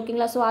ஞாபகம் வச்சுக்கலாம்.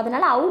 ஓகேங்களா. ஸோ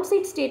அதனால் அவுட்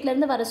சைட்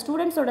ஸ்டேட்லேருந்து வர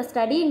ஸ்டூடெண்ட்ஸோட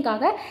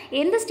ஸ்டடிங்காக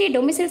எந்த ஸ்டேட்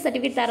டொமைசைல்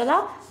சர்டிஃபிகேட் தரதா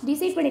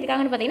டிசைட்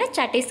பண்ணியிருக்காங்கன்னு பார்த்தீங்கன்னா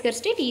சத்தீஸ்கர்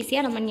ஸ்டேட்.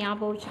 ஈஸியாக நம்ம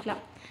ஞாபகம்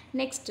வச்சுக்கலாம்.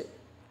 Next,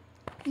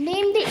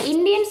 name the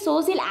Indian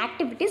social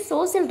activist,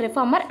 social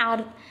reformer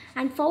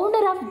and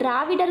founder of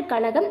Dravidar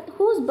Kalagam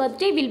whose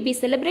birthday will be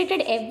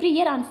celebrated every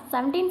year on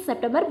 17th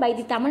September by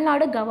the Tamil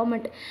Nadu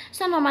government.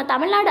 So நம்ம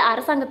தமிழ்நாடு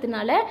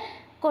அரசாங்கத்தினால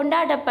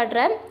கொண்டாடப்படுற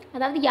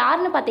அதாவது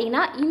யாருன்னு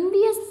பார்த்தீங்கன்னா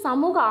இந்திய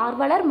சமூக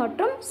ஆர்வலர்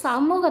மற்றும்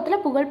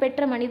சமூகத்தில்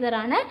புகழ்பெற்ற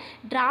மனிதரான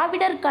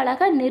திராவிட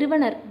கழக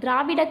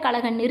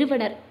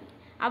நிறுவனர்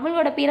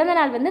அவங்களோட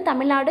பிறந்தநாள் வந்து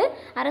தமிழ்நாடு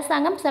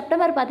அரசாங்கம்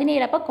செப்டம்பர்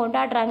 17 அப்போ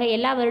கொண்டாடுறாங்க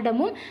எல்லா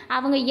வருடமும்.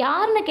 அவங்க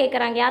யாருன்னு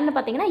கேட்குறாங்க. யாருன்னு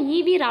பார்த்தீங்கன்னா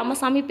ஈவி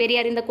ராமசாமி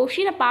பெரியார். இந்த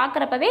கொஷினை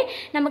பார்க்குறப்பவே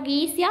நமக்கு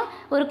ஈஸியாக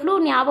ஒரு க்ளூ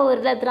ஞாபகம்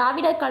வருது.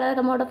 திராவிட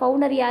கழகமோட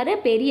ஃபவுண்டர் யார்?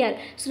 பெரியார்.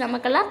 ஸோ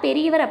நமக்கெல்லாம்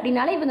பெரியவர்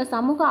அப்படின்னாலே இவங்க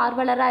சமூக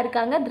ஆர்வலராக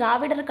இருக்காங்க,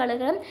 திராவிடர்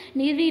கழகம்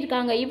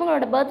நிறுவியிருக்காங்க.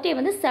 இவங்களோட பர்த்டே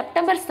வந்து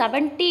செப்டம்பர்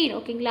 17.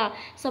 ஓகேங்களா.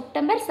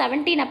 செப்டம்பர்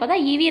 17 அப்போ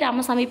தான் ஈவி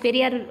ராமசாமி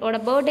பெரியாரோட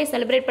பர்த்டே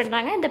செலிப்ரேட்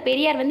பண்ணுறாங்க. இந்த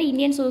பெரியார் வந்து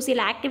Indian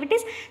social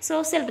activities,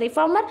 social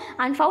reformer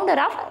and founder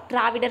of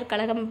Dravidar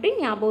Kazhagam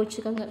அப்படின்னு ஞாபகம்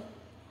வச்சுக்கோங்க.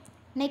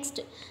 Next,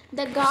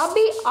 the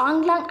coffee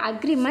Anglong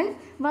agreement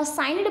was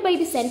signed by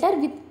the centre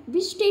with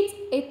which states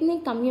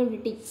ethnic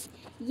community.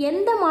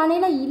 எந்த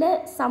மாநில இன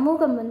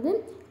சமூகம் வந்து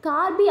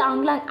கார்பி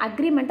ஆங்லாங்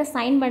அக்ரிமெண்ட்டை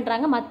சைன்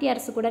பண்ணுறாங்க மத்திய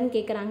அரசு கூடன்னு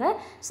கேட்குறாங்க.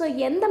 ஸோ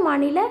எந்த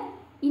மாநில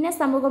இன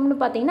சமூகம்னு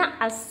பார்த்தீங்கன்னா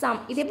அஸ்ஸாம்.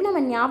 இது எப்படி நம்ம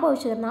ஞாபகம்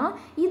வச்சுக்கிறோன்னா,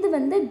 இது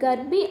வந்து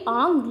கர்பி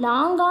ஆங்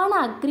லாங்கான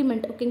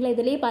அக்ரிமெண்ட். ஓகேங்களா,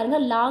 இதிலேயே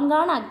பாருங்கள்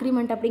லாங்கான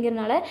அக்ரிமெண்ட்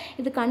அப்படிங்கிறதுனால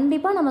இது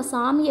கண்டிப்பாக நம்ம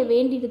சாமியை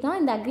வேண்டிட்டு தான்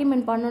இந்த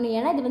அக்ரிமெண்ட் பண்ணணும்.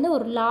 ஏன்னா இது வந்து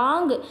ஒரு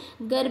லாங்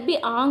கர்பி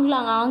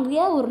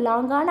ஆங்கிலியா ஒரு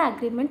லாங்கான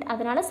அக்ரிமெண்ட்.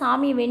 அதனால்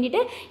சாமியை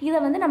வேண்டிட்டு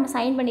இதை வந்து நம்ம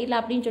சைன்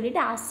பண்ணிடலாம் அப்படின்னு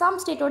சொல்லிட்டு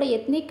அஸ்ஸாம் ஸ்டேட்டோட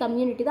எத்னிக்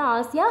கம்யூனிட்டி தான்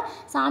ஆசையாக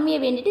சாமியை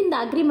வேண்டிட்டு இந்த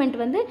அக்ரிமெண்ட்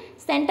வந்து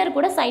சென்டர்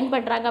கூட சைன்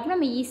பண்ணுறாங்க அப்படின்னு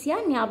நம்ம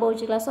ஈஸியாக ஞாபகம்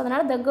வச்சுக்கலாம். ஸோ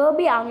அதனால் த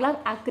Karbi Anglong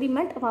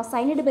agreement was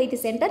signed by the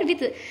centre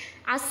with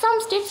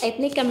Assam state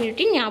ethnic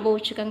community ஞாபகம்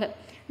வச்சுக்கோங்க.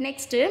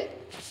 Next,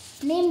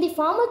 name the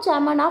farmer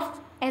chairman of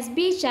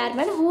SBI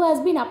chairman who has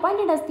been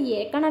appointed as the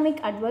economic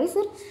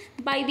advisor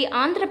by the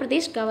Andhra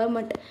Pradesh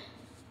government.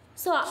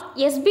 So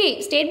SBI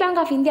state bank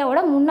of இந்தியாவோட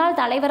முன்னாள்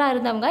தலைவராக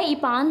இருந்தவங்க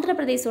இப்போ ஆந்திர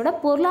பிரதேசோட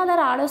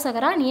பொருளாதார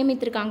ஆலோசகராக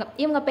நியமித்திருக்காங்க.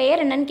 இவங்க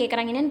பெயர் என்னன்னு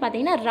கேட்குறாங்க. என்னென்னு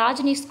பார்த்தீங்கன்னா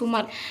ராஜ்னீஷ்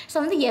குமார். ஸோ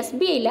வந்து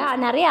SBIயில்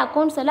நிறைய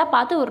அக்கௌண்ட்ஸ் எல்லாம்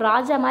பார்த்து ஒரு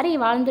ராஜா மாதிரி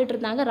வாழ்ந்துட்டு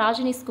இருந்தாங்க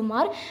ராஜ்னீஷ்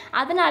குமார்.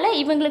 அதனால்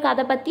இவங்களுக்கு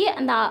அதை பற்றி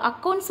அந்த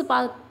அக்கௌண்ட்ஸ்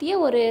பற்றிய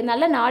ஒரு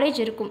நல்ல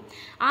நாலேஜ் இருக்கும்.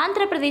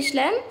 ஆந்திர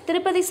பிரதேஷில்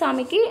திருப்பதி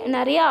சாமிக்கு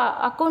நிறையா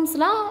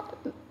அக்கௌண்ட்ஸ்லாம்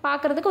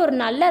பார்க்குறதுக்கு ஒரு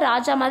நல்ல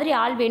ராஜா மாதிரி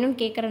ஆள் வேணும்னு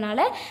கேட்குறனால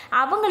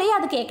அவங்களே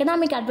அதுக்கு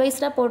எக்கனாமிக்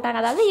அட்வைஸராக போட்டாங்க.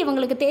 அதாவது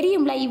இவங்களுக்கு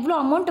தெரியும்ல இவ்வளோ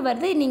அமௌண்ட்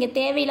வருது, நீங்கள்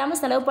தேவையில்லாமல்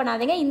செலவு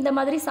பண்ணாதீங்க, இந்த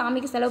மாதிரி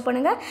சாமிக்கு செலவு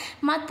பண்ணுங்கள்,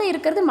 மற்ற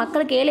இருக்கிறது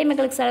மக்களுக்கு ஏழை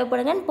மக்களுக்கு செலவு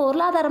பண்ணுங்கன்னு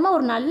பொருளாதாரமாக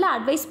ஒரு நல்ல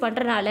அட்வைஸ்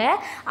பண்ணுறனால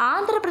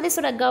ஆந்திர பிரதேஷ்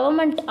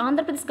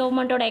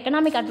கவர்மெண்ட்டோட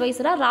எக்கனாமிக்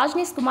அட்வைஸராக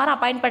ராஜ்னீஷ் குமார்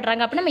அப்பாயிண்ட்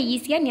பண்ணுறாங்க அப்படின்னு நம்ம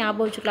ஈஸியாக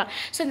ஞாபகம் வச்சுக்கலாம்.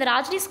 ஸோ இந்த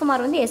ராஜ்னீஷ்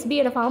குமார் வந்து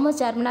SBIயோட ஃபார்மர்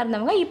சேர்மனாக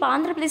இருந்தவங்க இப்போ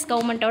ஆந்திர பிரதேஷ்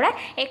கவர்மெண்ட்டோட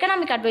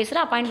எக்கனாமிக்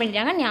அட்வைஸராக அப்பாயிண்ட்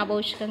பண்ணிட்டாங்க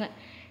ஞாபகம் வச்சுக்கோங்க.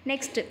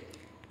 Next,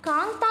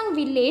 Kangtang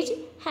village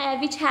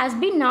which has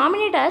been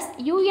nominated as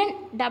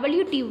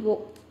UNWTO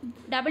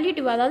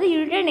அதாவது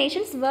United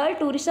Nations world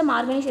tourism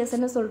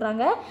organisation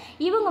சொல்கிறாங்க.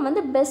 இவங்க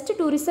வந்து பெஸ்ட்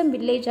டூரிசம்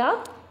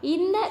வில்லேஜாக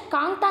இந்த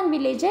காங்தாங்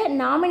வில்லேஜை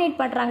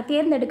நாமினேட் பண்ணுறாங்க,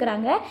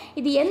 தேர்ந்தெடுக்கிறாங்க.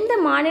 இது எந்த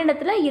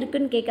மாநிலத்தில்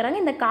இருக்குதுன்னு கேட்குறாங்க.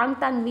 இந்த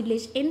காங்தாங்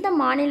வில்லேஜ் எந்த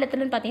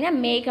மாநிலத்தில்னு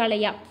பார்த்தீங்கன்னா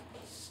மேகாலயா.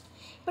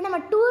 இப்போ நம்ம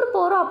டூர்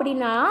போகிறோம்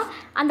அப்படின்னா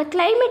அந்த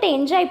கிளைமேட்டை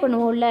என்ஜாய்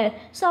பண்ணுவோம்ல.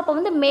 ஸோ அப்போ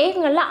வந்து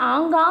மேகங்கள்லாம்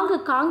ஆங்காங்கு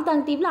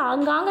காங்தாங் தீவில்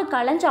ஆங்காங்கு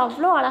கலைஞ்சு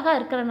அவ்வளோ அழகாக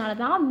இருக்கிறனால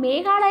தான்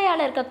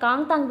மேகாலயாவில் இருக்க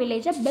காங்தாங்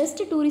வில்லேஜை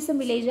best tourism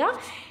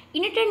வில்லேஜாக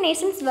United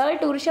Nations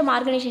world tourism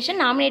organisation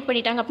nominate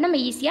பண்ணிட்டாங்க அப்படின்னு நம்ம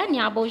ஈஸியாக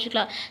ஞாபகம்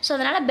வச்சுக்கலாம். ஸோ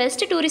அதனால்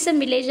பெஸ்ட் டூரிசம்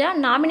வில்லேஜாக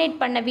நாமினேட்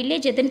பண்ண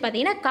வில்லேஜ் எதுன்னு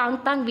பார்த்தீங்கன்னா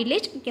காங்தாங்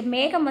வில்லேஜ். இங்கே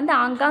மேகம் வந்து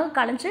ஆங்காங்கு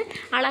கலைஞ்சு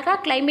அழகாக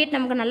கிளைமேட்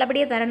நமக்கு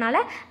நல்லபடியாக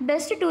தரனால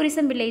பெஸ்ட்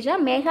டூரிசம்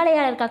வில்லேஜாக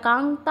மேகாலயாவில் இருக்க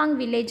காங்தாங்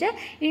வில்லேஜை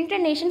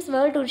United Nations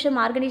world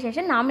tourism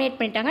organisation nominate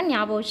பண்ணிட்டாங்க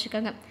ஞாபகம்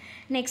வச்சுக்கோங்க.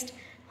 Next,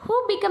 who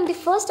became the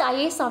first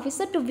IAS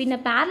officer to win a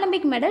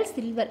Paralympic medal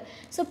silver?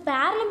 So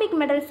Paralympic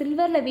medal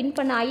சில்வரில் வின்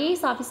பண்ண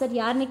IAS ஆஃபீஸர்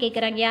யாருன்னு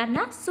கேட்குறாங்க.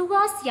 யாருன்னா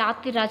சுஹாஸ்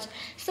யாத்திராஜ்.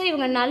 ஸோ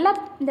இவங்க நல்லா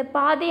இந்த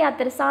பாத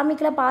யாத்திரை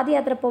சாமிக்கெலாம் பாத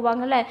யாத்திரை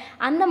போவாங்கள்ல,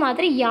 அந்த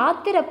மாதிரி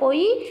யாத்திரை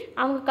போய்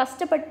அவங்க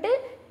கஷ்டப்பட்டு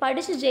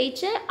படித்து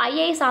ஜெயிச்சு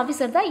IAS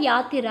ஆஃபீஸர் தான்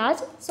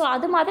யாத்திராஜ். ஸோ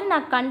அது மாதிரி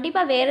நான்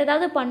கண்டிப்பாக வேறு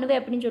ஏதாவது பண்ணுவேன்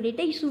அப்படின்னு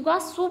சொல்லிட்டு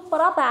சுஹாஸ்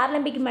சூப்பராக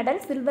பேரலிம்பிக்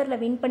மெடல்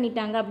சில்வரில் வின்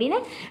பண்ணிட்டாங்க அப்படின்னு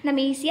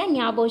நம்ம ஈஸியாக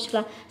ஞாபகம்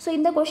வச்சுக்கலாம். ஸோ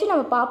இந்த கொஷின்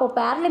நம்ம பார்ப்போம்.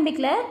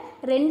 பேரலிம்பிக்கில்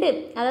 2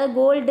 அதாவது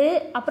கோல்டு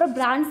அப்புறம்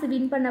பிரான்ஸ்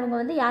வின் பண்ணவங்க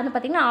வந்து யாருன்னு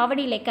பார்த்தீங்கன்னா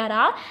ஆவடி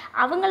லெக்காரா.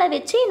 அவங்கள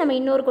வச்சு நம்ம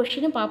இன்னொரு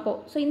கொஷினும் பார்ப்போம்.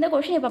 ஸோ இந்த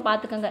கொஷின் இப்போ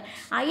பார்த்துக்கோங்க.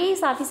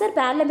 IAS officer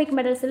Paralympic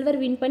medal silver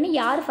win பண்ணி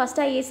யார்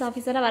ஃபஸ்ட் IAS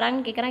ஆஃபீஸராக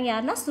வராங்கன்னு கேட்குறாங்க.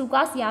 யாருன்னா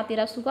சுஹாஸ்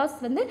யாத்திராஜ். சுஹாஸ்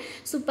வந்து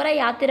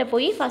சூப்பராக யாத்திரை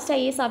போய் ஃபஸ்ட்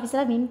IAS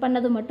ஆஃபீஸராக வின்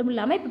பண்ணது மட்டும்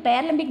இல்லாமல் இப்போ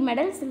பேரலிம்பிக்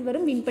மெடல்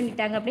சில்வரும் வின்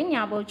பண்ணிட்டாங்க அப்படின்னு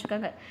ஞாபகம்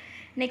வச்சுக்கோங்க.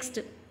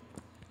 Next,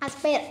 as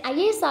per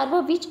OZWBU,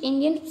 which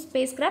Indian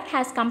spacecraft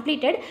has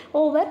completed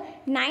over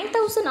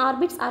 9,000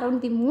 orbits around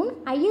the moon?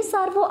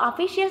 OZWBU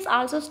officials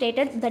also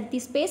stated that the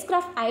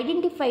spacecraft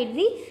identified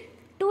the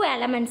 2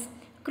 elements,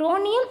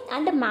 chromium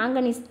and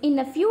manganese, in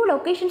a few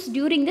locations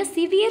during the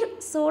severe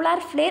solar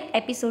flare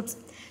episodes.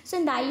 So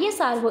இந்த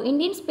OZWBU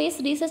Indian Space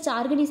Research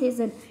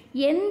Organization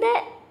எந்த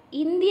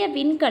இந்திய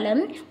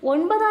விண்கலம்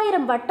 9000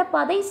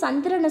 வட்டப்பாதை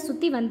சந்திரனை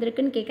சுற்றி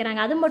வந்திருக்குன்னு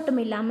கேட்குறாங்க. அது மட்டும்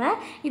இல்லாமல்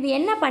இது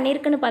என்ன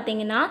பண்ணியிருக்குன்னு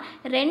பார்த்தீங்கன்னா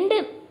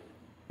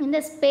இந்த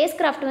ஸ்பேஸ்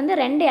கிராஃப்ட் வந்து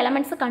 2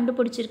 எலமெண்ட்ஸை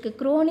கண்டுபிடிச்சிருக்கு.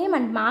 குரோனியம்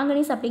அண்ட்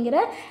மாங்கனீஸ் அப்படிங்கிற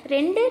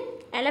 2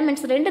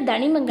 எலமெண்ட்ஸ் 2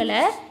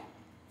 தனிமங்களை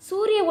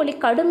சூரிய ஒளி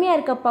கடுமையாக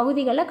இருக்க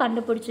பகுதிகளில்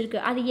கண்டுபிடிச்சிருக்கு.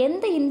 அது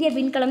எந்த இந்திய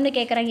விண்கலம்னு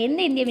கேட்குறாங்க.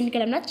 எந்த இந்திய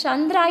விண்கலம்னா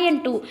சந்திராயன்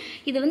 2.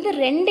 இது வந்து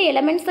 2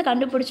 எலமெண்ட்ஸை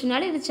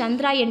கண்டுபிடிச்சனால இது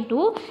சந்திராயன்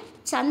 2.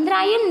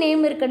 சந்திராயன்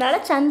நேம் இருக்கிறனால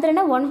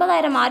சந்திரனை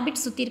 9000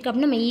 ஆர்பிட் சுற்றி இருக்கு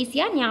அப்படின்னு நம்ம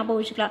ஈஸியாக ஞாபகம்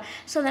வச்சுக்கலாம்.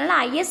 ஸோ அதனால்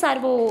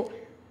OZWBU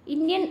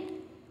Indian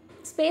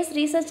space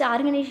research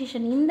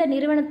organisation இந்த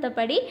நிறுவனத்தை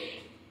படி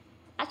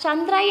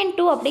சந்திராயன்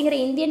 2 அப்படிங்கிற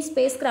இந்தியன்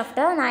ஸ்பேஸ்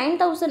கிராஃப்டை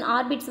 9000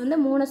 ஆர்பிட்ஸ் வந்து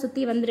 3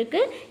 சுற்றி வந்திருக்கு.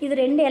 இது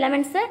 2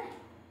 எலமெண்ட்ஸை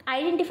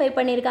ஐடென்டிஃபை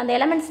பண்ணியிருக்கு. அந்த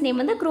எலமெண்ட்ஸ்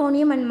நேம் வந்து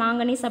குரோனியம் அண்ட்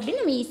மாங்கனீஸ்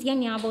அப்படின்னு நம்ம ஈஸியாக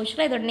ஞாபகம்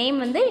வச்சுக்கலாம். இதோட நேம்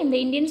வந்து இந்த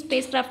இந்தியன்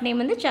ஸ்பேஸ் கிராஃப்ட்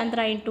நேம் வந்து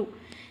Chandrayaan 2.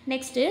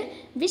 Next,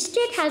 which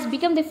state has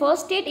become the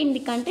first state in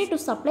the country to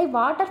supply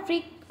water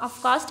free of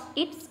cost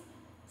its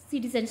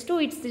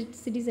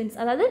citizens?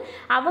 அதாவது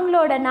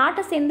அவங்களோட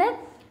நாட்டை சேர்ந்த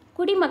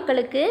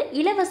குடிமக்களுக்கு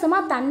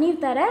இலவசமாக தண்ணீர்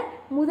தர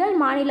முதல்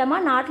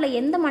மாநிலமாக நாட்டில்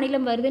எந்த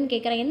மாநிலம் வருதுன்னு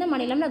கேட்குறேன். எந்த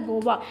மாநிலம்னா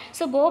கோவா.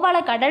 ஸோ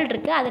கோவாவில் கடல்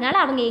இருக்குது,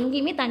 அதனால் அவங்க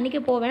எங்கேயுமே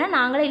தண்ணிக்கு போவேனா,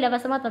 நாங்களே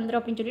இலவசமாக தந்துடும்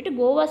அப்படின்னு சொல்லிட்டு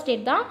கோவா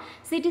ஸ்டேட் தான்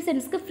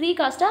சிட்டிசன்ஸ்க்கு ஃப்ரீ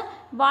காஸ்ட்டாக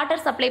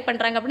வாட்டர் சப்ளை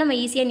பண்ணுறாங்க அப்படின்னு நம்ம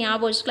ஈஸியாக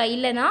ஞாபகம் வச்சுக்கலாம்.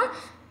 இல்லைனா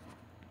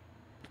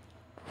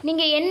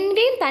நீங்கள்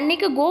எங்கேயும்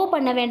தண்ணிக்கு கோ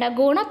பண்ண வேண்டாம்,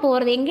 கோனா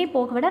போகிறது எங்கேயும்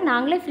போக வேண்டாம்,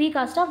 நாங்களே ஃப்ரீ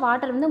காஸ்ட்டாக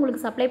வாட்டர் வந்து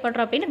உங்களுக்கு சப்ளை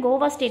பண்ணுறோம் அப்படின்னு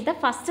கோவா ஸ்டேட்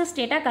தான் ஃபஸ்ட்டு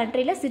ஸ்டேட்டாக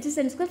கண்ட்ரியில்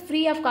சிட்டிசன்ஸ்க்கு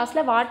ஃப்ரீ ஆஃப்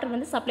காஸ்ட்டில் வாட்டர்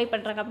வந்து சப்ளை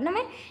பண்ணுறாங்க அப்படின்னு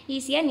நம்ம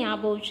ஈஸியாக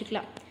ஞாபகம்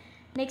வச்சுக்கலாம்.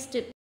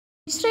 Next,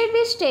 which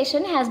railway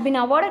station has been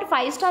awarded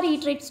 5-star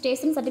eat-right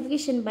station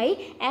certification by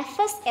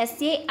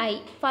FSSAI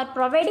for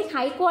providing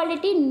high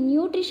quality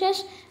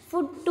nutritious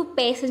food to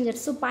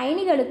passengers. So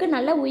பயணிகளுக்கு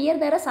நல்ல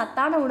உயர்தர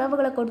சத்தான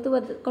உணவுகளை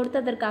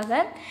கொடுத்ததற்காக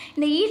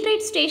இந்த ஈட்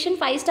ரைட் ஸ்டேஷன்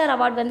 5-ஸ்டார்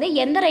அவார்ட் வந்து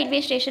எந்த ரயில்வே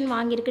ஸ்டேஷன்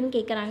வாங்கியிருக்குன்னு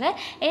கேட்குறாங்க.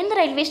 எந்த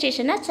ரயில்வே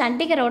ஸ்டேஷன்னா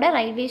சண்டிகரோட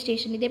ரயில்வே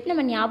ஸ்டேஷன். இது எப்படி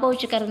நம்ம ஞாபகம்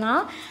வச்சுக்கிறதுனா,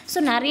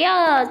 ஸோ நிறையா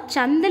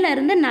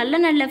சந்திலேருந்து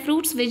நல்ல நல்ல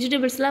ஃப்ரூட்ஸ்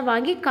வெஜிடபிள்ஸ்லாம்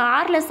வாங்கி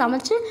காரில்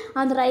சமைச்சு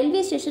அந்த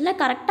ரயில்வே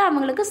ஸ்டேஷனில் கரெக்டாக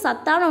அவங்களுக்கு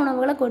சத்தான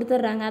உணவுகளை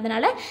கொடுத்துட்றாங்க.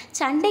 அதனால்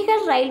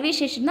சண்டிகர் ரயில்வே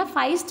ஸ்டேஷன் தான்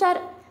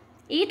 5-ஸ்டார்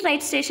ஈட்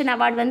ரைட் ஸ்டேஷன்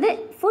அவார்டு வந்து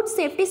food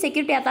safety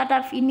security authority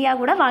of India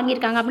கூட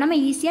வாங்கியிருக்காங்க. அப்போ நம்ம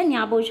ஈஸியாக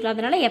ஞாபகம் வச்சுக்கலாம்.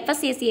 அதனால்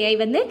FSSAI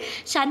வந்து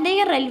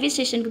சண்டிகர் ரயில்வே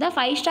ஸ்டேஷனுக்கு தான்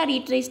 5-ஸ்டார்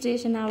ஈட் ரைட்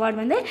ஸ்டேஷன் அவார்டு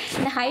வந்து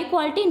இந்த ஹை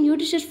குவாலிட்டி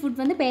நியூட்ரிஷியஸ் ஃபுட்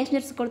வந்து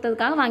பேசஞ்சர்ஸ்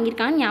கொடுத்ததுக்காக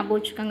வாங்கியிருக்காங்க, ஞாபகம்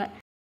வச்சுக்கோங்க.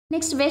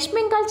 Next, west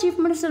Bengal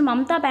chief minister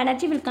Mamata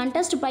Banerjee will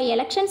contest by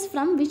elections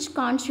from which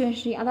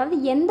constituency. அதாவது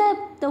எந்த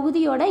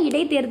தொகுதியோட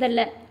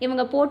இடைத்தேர்தலில்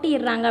இவங்க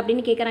போட்டியிடுறாங்க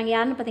அப்படின்னு கேட்குறாங்க.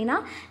 யாருன்னு பார்த்தீங்கன்னா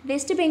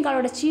west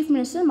பெங்காலோட chief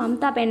minister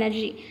Mamata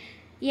Banerjee.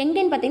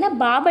 எங்கேன்னு பார்த்தீங்கன்னா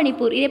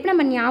பாபனிப்பூர். இது எப்படி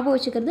நம்ம ஞாபகம்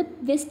வச்சுக்கிறது,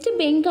 வெஸ்ட்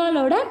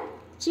பெங்காலோட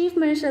சீஃப்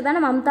மினிஸ்டர் தானே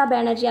மம்தா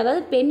பானர்ஜி.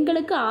 அதாவது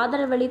பெண்களுக்கு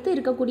ஆதரவளித்து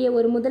இருக்கக்கூடிய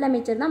ஒரு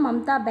முதலமைச்சர் தான்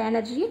மம்தா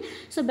பானர்ஜி.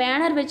 ஸோ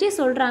பேனர் வச்சு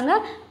சொல்கிறாங்க,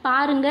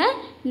 பாருங்கள்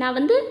நான்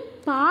வந்து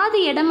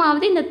பாதி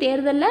இடமாவது இந்த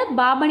தேர்தலில்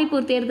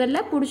பாபனிப்பூர்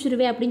தேர்தலில்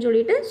பிடிச்சிருவேன் அப்படின்னு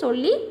சொல்லிட்டு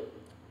சொல்லி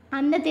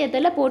அந்த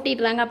தேர்தலில்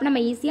போட்டிடுறாங்க. அப்போ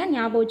நம்ம ஈஸியாக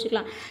ஞாபகம்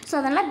வச்சுக்கலாம். ஸோ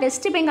அதனால்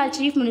வெஸ்ட் பெங்கால்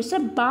சீஃப்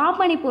மினிஸ்டர்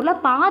பாபனிப்பூரில்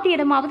பாதி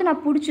இடமாவது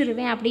நான்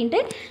பிடிச்சிருவேன்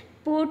அப்படின்ட்டு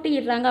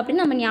போட்டிடுறாங்க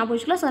அப்படின்னு நம்ம ஞாபகம்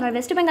வச்சுக்கலாம். ஸோ அதனால்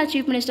west Bengal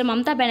chief minister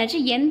Mamata Banerjee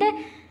எந்த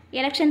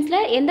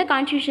எலெக்ஷன்ஸில் எந்த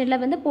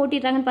கான்ஸ்டியூஷனில் வந்து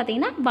போட்டிடுறாங்கன்னு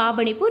பார்த்தீங்கன்னா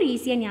பாபனிப்பூர்,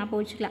 ஈஸியாக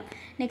ஞாபகம் வச்சுக்கலாம்.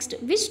 Next,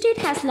 which state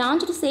has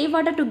launched save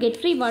water to get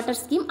free water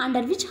scheme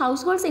under which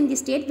households in the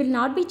state will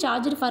not be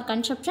charged for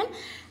consumption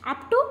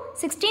up to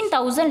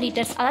 16,000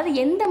 liters. அதாவது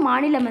எந்த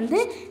மாநிலம் வந்து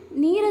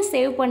நீரை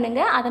சேவ்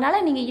பண்ணுங்கள்,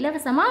 அதனால் நீங்கள்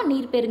இலவசமாக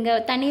நீர் பெறுங்க,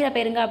 தண்ணீரை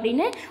பெறுங்க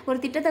அப்படின்னு ஒரு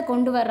திட்டத்தை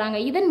கொண்டு வர்றாங்க.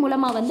 இதன்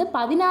மூலமாக வந்து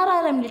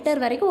 16,000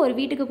 லிட்டர் வரைக்கும் ஒரு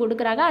வீட்டுக்கு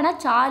கொடுக்குறாங்க, ஆனால்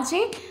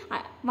சார்ஜே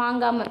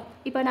வாங்காமல்.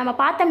 இப்போ நம்ம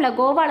பார்த்தோம்ல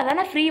கோவாவில்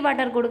தானே ஃப்ரீ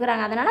வாட்டர்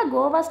கொடுக்குறாங்க, அதனால்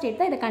கோவா ஸ்டேட்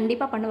தான் இதை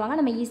கண்டிப்பாக பண்ணுவாங்க,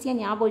 நம்ம ஈஸியாக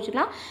ஞாபகம்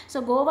வச்சுக்கலாம். ஸோ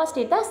கோவா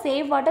ஸ்டேட் தான்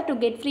save water to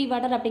get free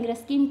water அப்படிங்கிற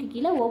ஸ்கீமுக்கு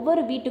கீழே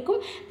ஒவ்வொரு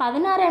வீட்டுக்கும்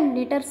 16,000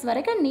 லிட்டர்ஸ்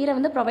வரைக்கும் நீரை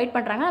வந்து ப்ரொவைட்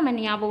பண்ணுறாங்க, நம்ம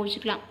ஞாபகம்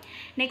வச்சுக்கலாம்.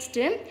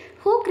 Next,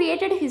 who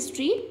created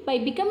history by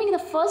becoming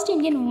the first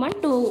Indian woman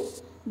to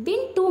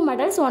win 2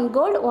 medals, 1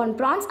 gold, 1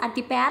 bronze at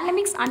the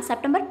Paralympics on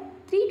September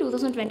 3,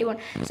 2021.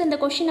 So இந்த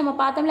கொஷின் நம்ம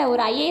பார்த்தோம்ல,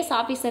 ஒரு IAS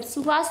ஆஃபீஸர்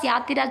சுஹாஸ்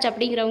யாத்திராஜ்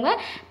அப்படிங்கிறவங்க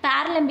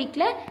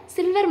பேரலிம்பிக்கில்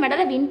சில்வர்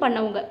மெடலை வின்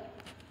பண்ணவங்க.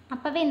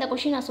 அப்போவே இந்த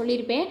கொஷின் நான்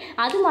சொல்லியிருப்பேன்.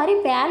 அது மாதிரி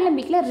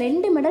பேரலிம்பிக்கில்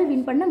 2 மெடல்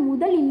வின் பண்ண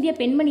முதல் இந்திய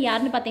பெண்மணி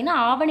யாருன்னு பார்த்தீங்கன்னா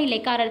ஆவணி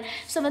லெக்காரல்.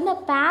 ஸோ வந்து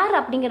பேர்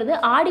அப்படிங்கிறது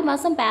ஆடி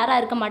மாதம்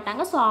பேராக இருக்க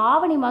மாட்டாங்க. ஸோ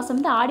ஆவணி மாதம்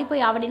வந்து ஆடி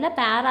போய் ஆவணியில்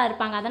பேராக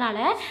இருப்பாங்க.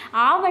 அதனால்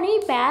ஆவணி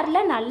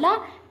பேரில் நல்லா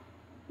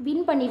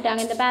வின்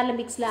பண்ணிட்டாங்க இந்த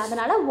பேரலிம்பிக்ஸில்.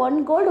 அதனால் 1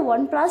 கோல்டு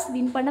 1 பிராஸ்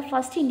வின் பண்ண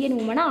ஃபஸ்ட் இந்தியன்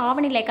உமனாக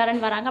ஆவணி லெக்காரன்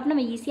வராங்க. அப்போ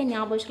நம்ம ஈஸியாக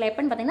ஞாபகம் வச்சுக்கலாம்.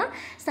 எப்போன்னு பார்த்தீங்கன்னா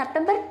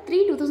September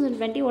 3,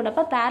 2021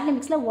 அப்போ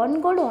பேரலிம்பிக்ஸில் 1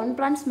 கோல்டு 1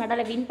 பிரான்ஸ்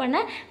மெடலை வின்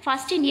பண்ண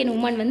ஃபஸ்ட் இந்தியன்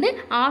உமன் வந்து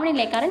ஆவணி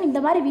லெக்காரன்.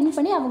 இந்த மாதிரி வின்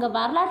பண்ணி அவங்க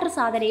வரலாற்று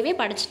சாதனையவே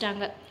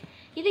படிச்சுட்டாங்க.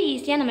 இது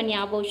ஈஸியாக நம்ம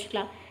ஞாபகம்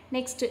வச்சுக்கலாம்.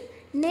 Next,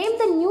 name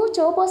the new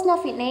chairperson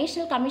of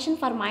national commission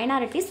for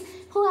minorities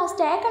who has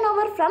taken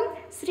over from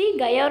Sri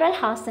கயோரல்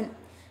Haasan.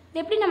 இது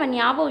எப்படி நம்ம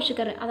ஞாபகம்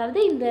வச்சுக்கிறோம், அதாவது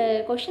இந்த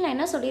கொஷினில்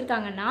என்ன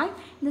சொல்லியிருக்காங்கன்னா,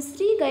 இந்த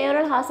ஸ்ரீ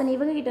கயோரல் ஹாசன்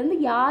இவங்ககிட்ட இருந்து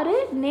யார்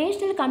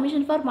நேஷ்னல்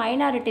கமிஷன் ஃபார்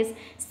மைனாரிட்டிஸ்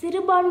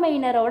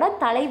சிறுபான்மையினரோட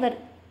தலைவர்,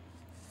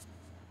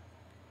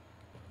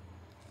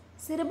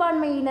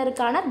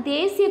 சிறுபான்மையினருக்கான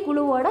தேசிய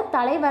குழுவோட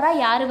தலைவராக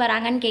யார்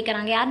வராங்கன்னு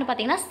கேட்குறாங்க. யாருன்னு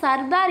பார்த்தீங்கன்னா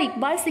சர்தார்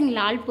இக்பால் சிங்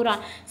லால்புரா.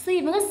 ஸோ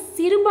இவங்க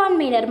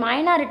சிறுபான்மையினர்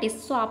மைனாரிட்டிஸ்.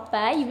 ஸோ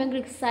அப்போ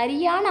இவங்களுக்கு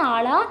சரியான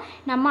ஆளாக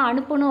நம்ம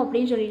அனுப்பணும்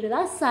அப்படின்னு சொல்லிட்டு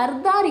தான்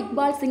சர்தார்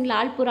இக்பால் சிங்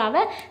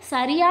லால்புராவை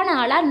சரியான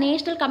ஆளாக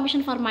நேஷ்னல்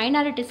கமிஷன் ஃபார்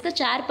மைனாரிட்டிஸ்க்கு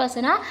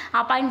சேர்பர்சனாக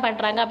அப்பாயிண்ட்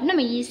பண்ணுறாங்க அப்படின்னு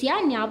நம்ம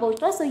ஈஸியாக ஞாபகம்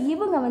வச்சுக்கலாம். ஸோ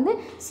இவங்க வந்து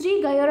ஸ்ரீ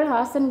கயோரல்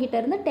ஹாசன்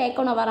கிட்டேருந்து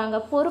டேக்கோன வராங்க,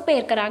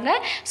 பொறுப்பேற்கிறாங்க.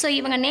 ஸோ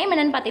இவங்க நேம்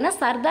என்னென்னு பார்த்தீங்கன்னா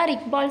சர்தார்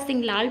இக்பால்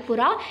சிங்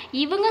லால்புரா.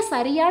 இவங்க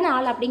சரியான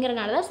ஆள்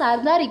அப்படிங்கிறனால தான்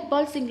Sardar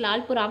Iqbal Singh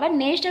லால்புராவை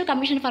national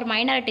commission for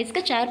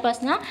மைனாரிட்டிஸ்க்கு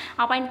சேர்பர்சனாக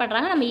appoint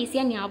பண்ணுறாங்க, நம்ம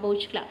ஈஸியாக ஞாபகம்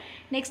வச்சுக்கலாம்.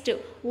 Next,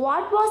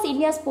 what was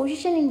India's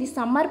position in the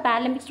summer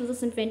பேரலிம்பிக்ஸ்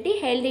 2020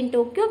 held in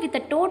Tokyo with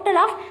a total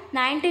of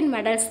 19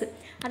 medals.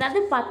 அதாவது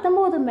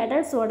 19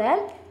 மெடல்ஸோட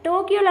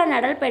டோக்கியோவில்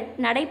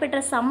நடைபெற்ற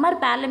சம்மர்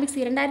பேரலிம்பிக்ஸ்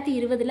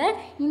 2020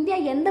 இந்தியா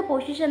எந்த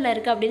பொசிஷனில்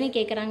இருக்குது அப்படின்னு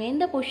கேட்குறாங்க.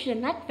 எந்த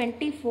பொசிஷன்னா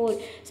 24.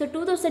 ஸோ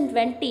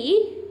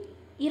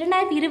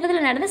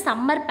 2020 நடந்த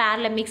சம்மர்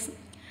பேரலிம்பிக்ஸ்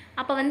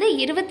அப்போ வந்து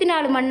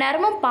 24 மணி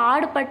நேரமும்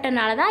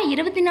பாடுபட்டனால தான்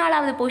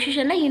 24வது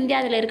பொசிஷனில் இந்தியா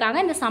அதில் இருக்காங்க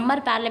இந்த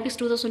சம்மர் பேரலிம்பிக்ஸ்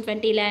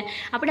 2020ல்.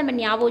 அப்படி நம்ம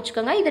ஞாபகம்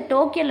வச்சுக்கோங்க. இது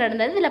டோக்கியோவில்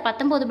இருந்தது. இதில்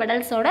 19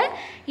 மெடல்ஸோட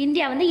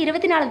இந்தியா வந்து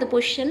 24வது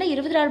பொசிஷனில்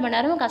 24 மணி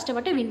நேரமும்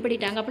கஷ்டப்பட்டு வின்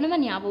பண்ணிட்டாங்க அப்படின்னு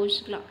நம்ம ஞாபகம்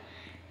வச்சுக்கலாம்.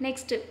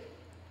 Next,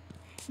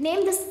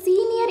 name the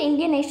senior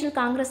Indian National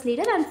Congress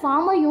leader and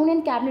former Union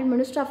Cabinet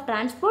Minister of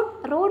Transport,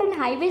 Road and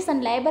Highways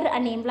and Labour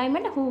and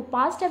Employment who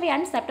passed away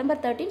on September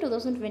 13,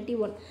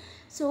 2021.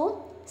 So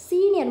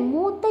senior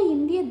மூத்த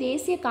இந்திய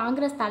தேசிய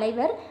காங்கிரஸ்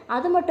தலைவர்,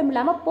 அது மட்டும்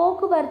இல்லாமல்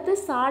போக்குவரத்து,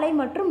 சாலை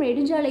மற்றும்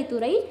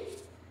நெடுஞ்சாலைத்துறை,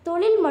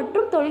 தொழில்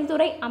மற்றும்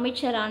தொழில்துறை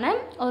அமைச்சரான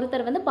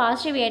ஒருத்தர் வந்து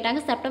பாசிட்டிவ்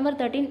ஆகிட்டாங்க செப்டம்பர்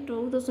 13,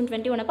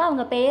 2021. அப்போ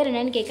அவங்க பெயர்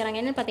என்னன்னு கேட்குறாங்க.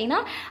 என்னென்னு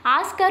பார்த்தீங்கன்னா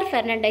ஆஸ்கர்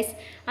ஃபெர்னாண்டஸ்.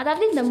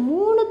 அதாவது இந்த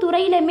 3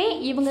 துறையிலுமே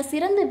இவங்க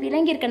சிறந்து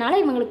விளங்கியிருக்கனால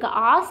இவங்களுக்கு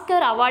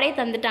ஆஸ்கர் அவார்டே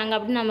தந்துட்டாங்க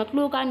அப்படின்னு நம்ம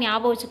க்ளூக்காக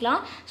ஞாபகம்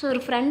வச்சுக்கலாம். ஸோ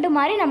ஒரு ஃப்ரெண்டு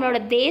மாதிரி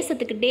நம்மளோட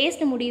தேசத்துக்கு,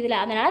 டேஸ்னு முடியுதுல,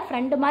 அதனால்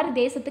ஃப்ரெண்டு மாதிரி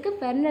தேசத்துக்கு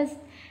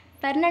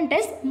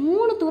ஃபெர்னாண்டஸ்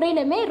 3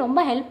 துறையிலுமே ரொம்ப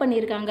ஹெல்ப்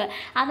பண்ணியிருக்காங்க.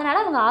 அதனால்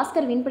அவங்க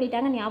ஆஸ்கர் வின்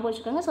பண்ணிட்டாங்க ஞாபகம்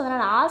வச்சுக்கோங்க. ஸோ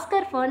அதனால்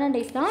ஆஸ்கர்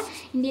ஃபெர்னாண்டஸ் தான்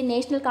இந்தியன்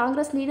நேஷனல்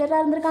காங்கிரஸ் லீடராக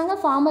இருந்திருக்காங்க,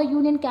 farmer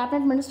union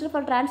cabinet minister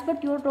for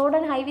transport, road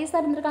and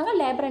ஹைவேஸாக இருந்திருக்காங்க,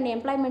 லேபர் அண்ட்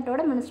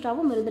எம்ப்ளாய்மெண்ட்டோட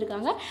மினிஸ்டராகவும்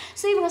இருந்திருக்காங்க.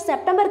 ஸோ இவங்க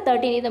செப்டம்பர்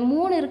 13 இது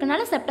 3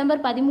 இருக்கனால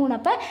செப்டம்பர் 13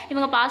 அப்போ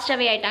இவங்க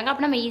பாசிட்டிவ் ஆகிட்டாங்க.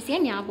 அப்போ நம்ம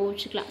ஈஸியாக ஞாபகம்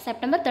வச்சுக்கலாம்.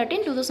 செப்டம்பர்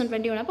 13,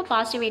 2021 அப்போ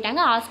பாசிட்டிவ்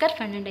ஆகிட்டாங்க ஆஸ்கர்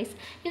ஃபெர்னாண்டஸ்.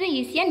 இதை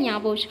ஈஸியாக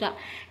ஞாபகம் வச்சுக்கலாம்.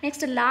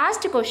 Next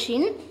last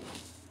question,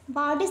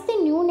 what is the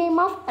new name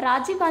of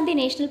Rajiv Gandhi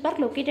national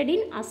park located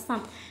in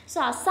Assam? So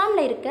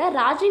அஸ்ஸாமில் இருக்க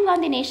ராஜீவ்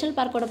காந்தி நேஷ்னல்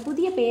பார்க்கோட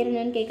புதிய பேர்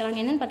என்னென்னு கேட்குறாங்க.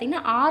 என்னென்னு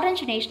பார்த்தீங்கன்னா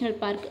ஆரஞ்ச் நேஷ்னல்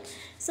பார்க்.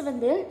 ஸோ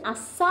வந்து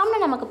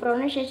அஸ்ஸாமில் நமக்கு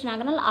ப்ரொனன்சியேஷன்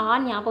ஆகனால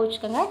ஞாபகம்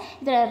வச்சுக்கோங்க.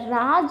 இதில்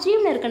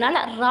ராஜீவ்னு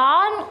இருக்கனால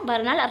ரான்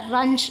வரனால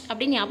ரஞ்ச்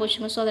அப்படின்னு ஞாபகம்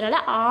வச்சுக்கோங்க. ஸோ அதனால்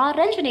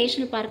ஆரஞ்ச்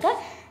நேஷ்னல் பார்க்கை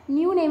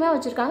நியூ நேமாக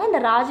வச்சுருக்காங்க இந்த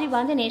ராஜீவ்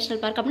காந்தி நேஷ்னல்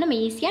பார்க் அப்படின்னு நம்ம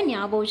ஈஸியாக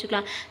ஞாபகம்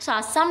வச்சுக்கலாம். ஸோ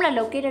அஸ்ஸாமில்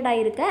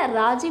லொக்கேட்டடாக இருக்க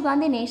ராஜீவ்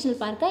காந்தி நேஷ்னல்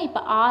பார்க்கை இப்போ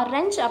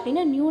ஆரஞ்ச்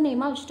அப்படின்னு நியூ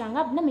நேமாக வச்சுட்டாங்க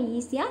அப்படின்னு நம்ம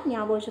ஈஸியாக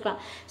ஞாபகம்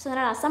வச்சுக்கலாம். ஸோ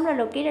அதனால் அஸ்ஸாமில்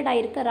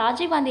லொக்கேட்டடாக இருக்க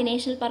Rajiv Gandhi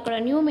national பார்க்கோட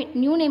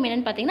new name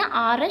என்னென்னு பார்த்தீங்கன்னா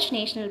ஆரஞ்ச்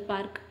நேஷ்னல்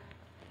பார்க்.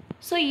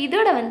 ஸோ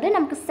இதோட வந்து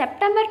நமக்கு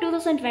September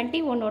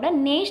 2021ஓட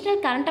national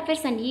current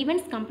affairs and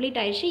events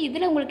complete ஆயிடுச்சு.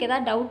 இதில் உங்களுக்கு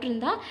ஏதாவது டவுட்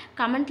இருந்தால்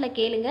கமெண்ட்டில்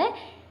கேளுங்க.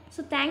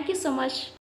 So thank you so much.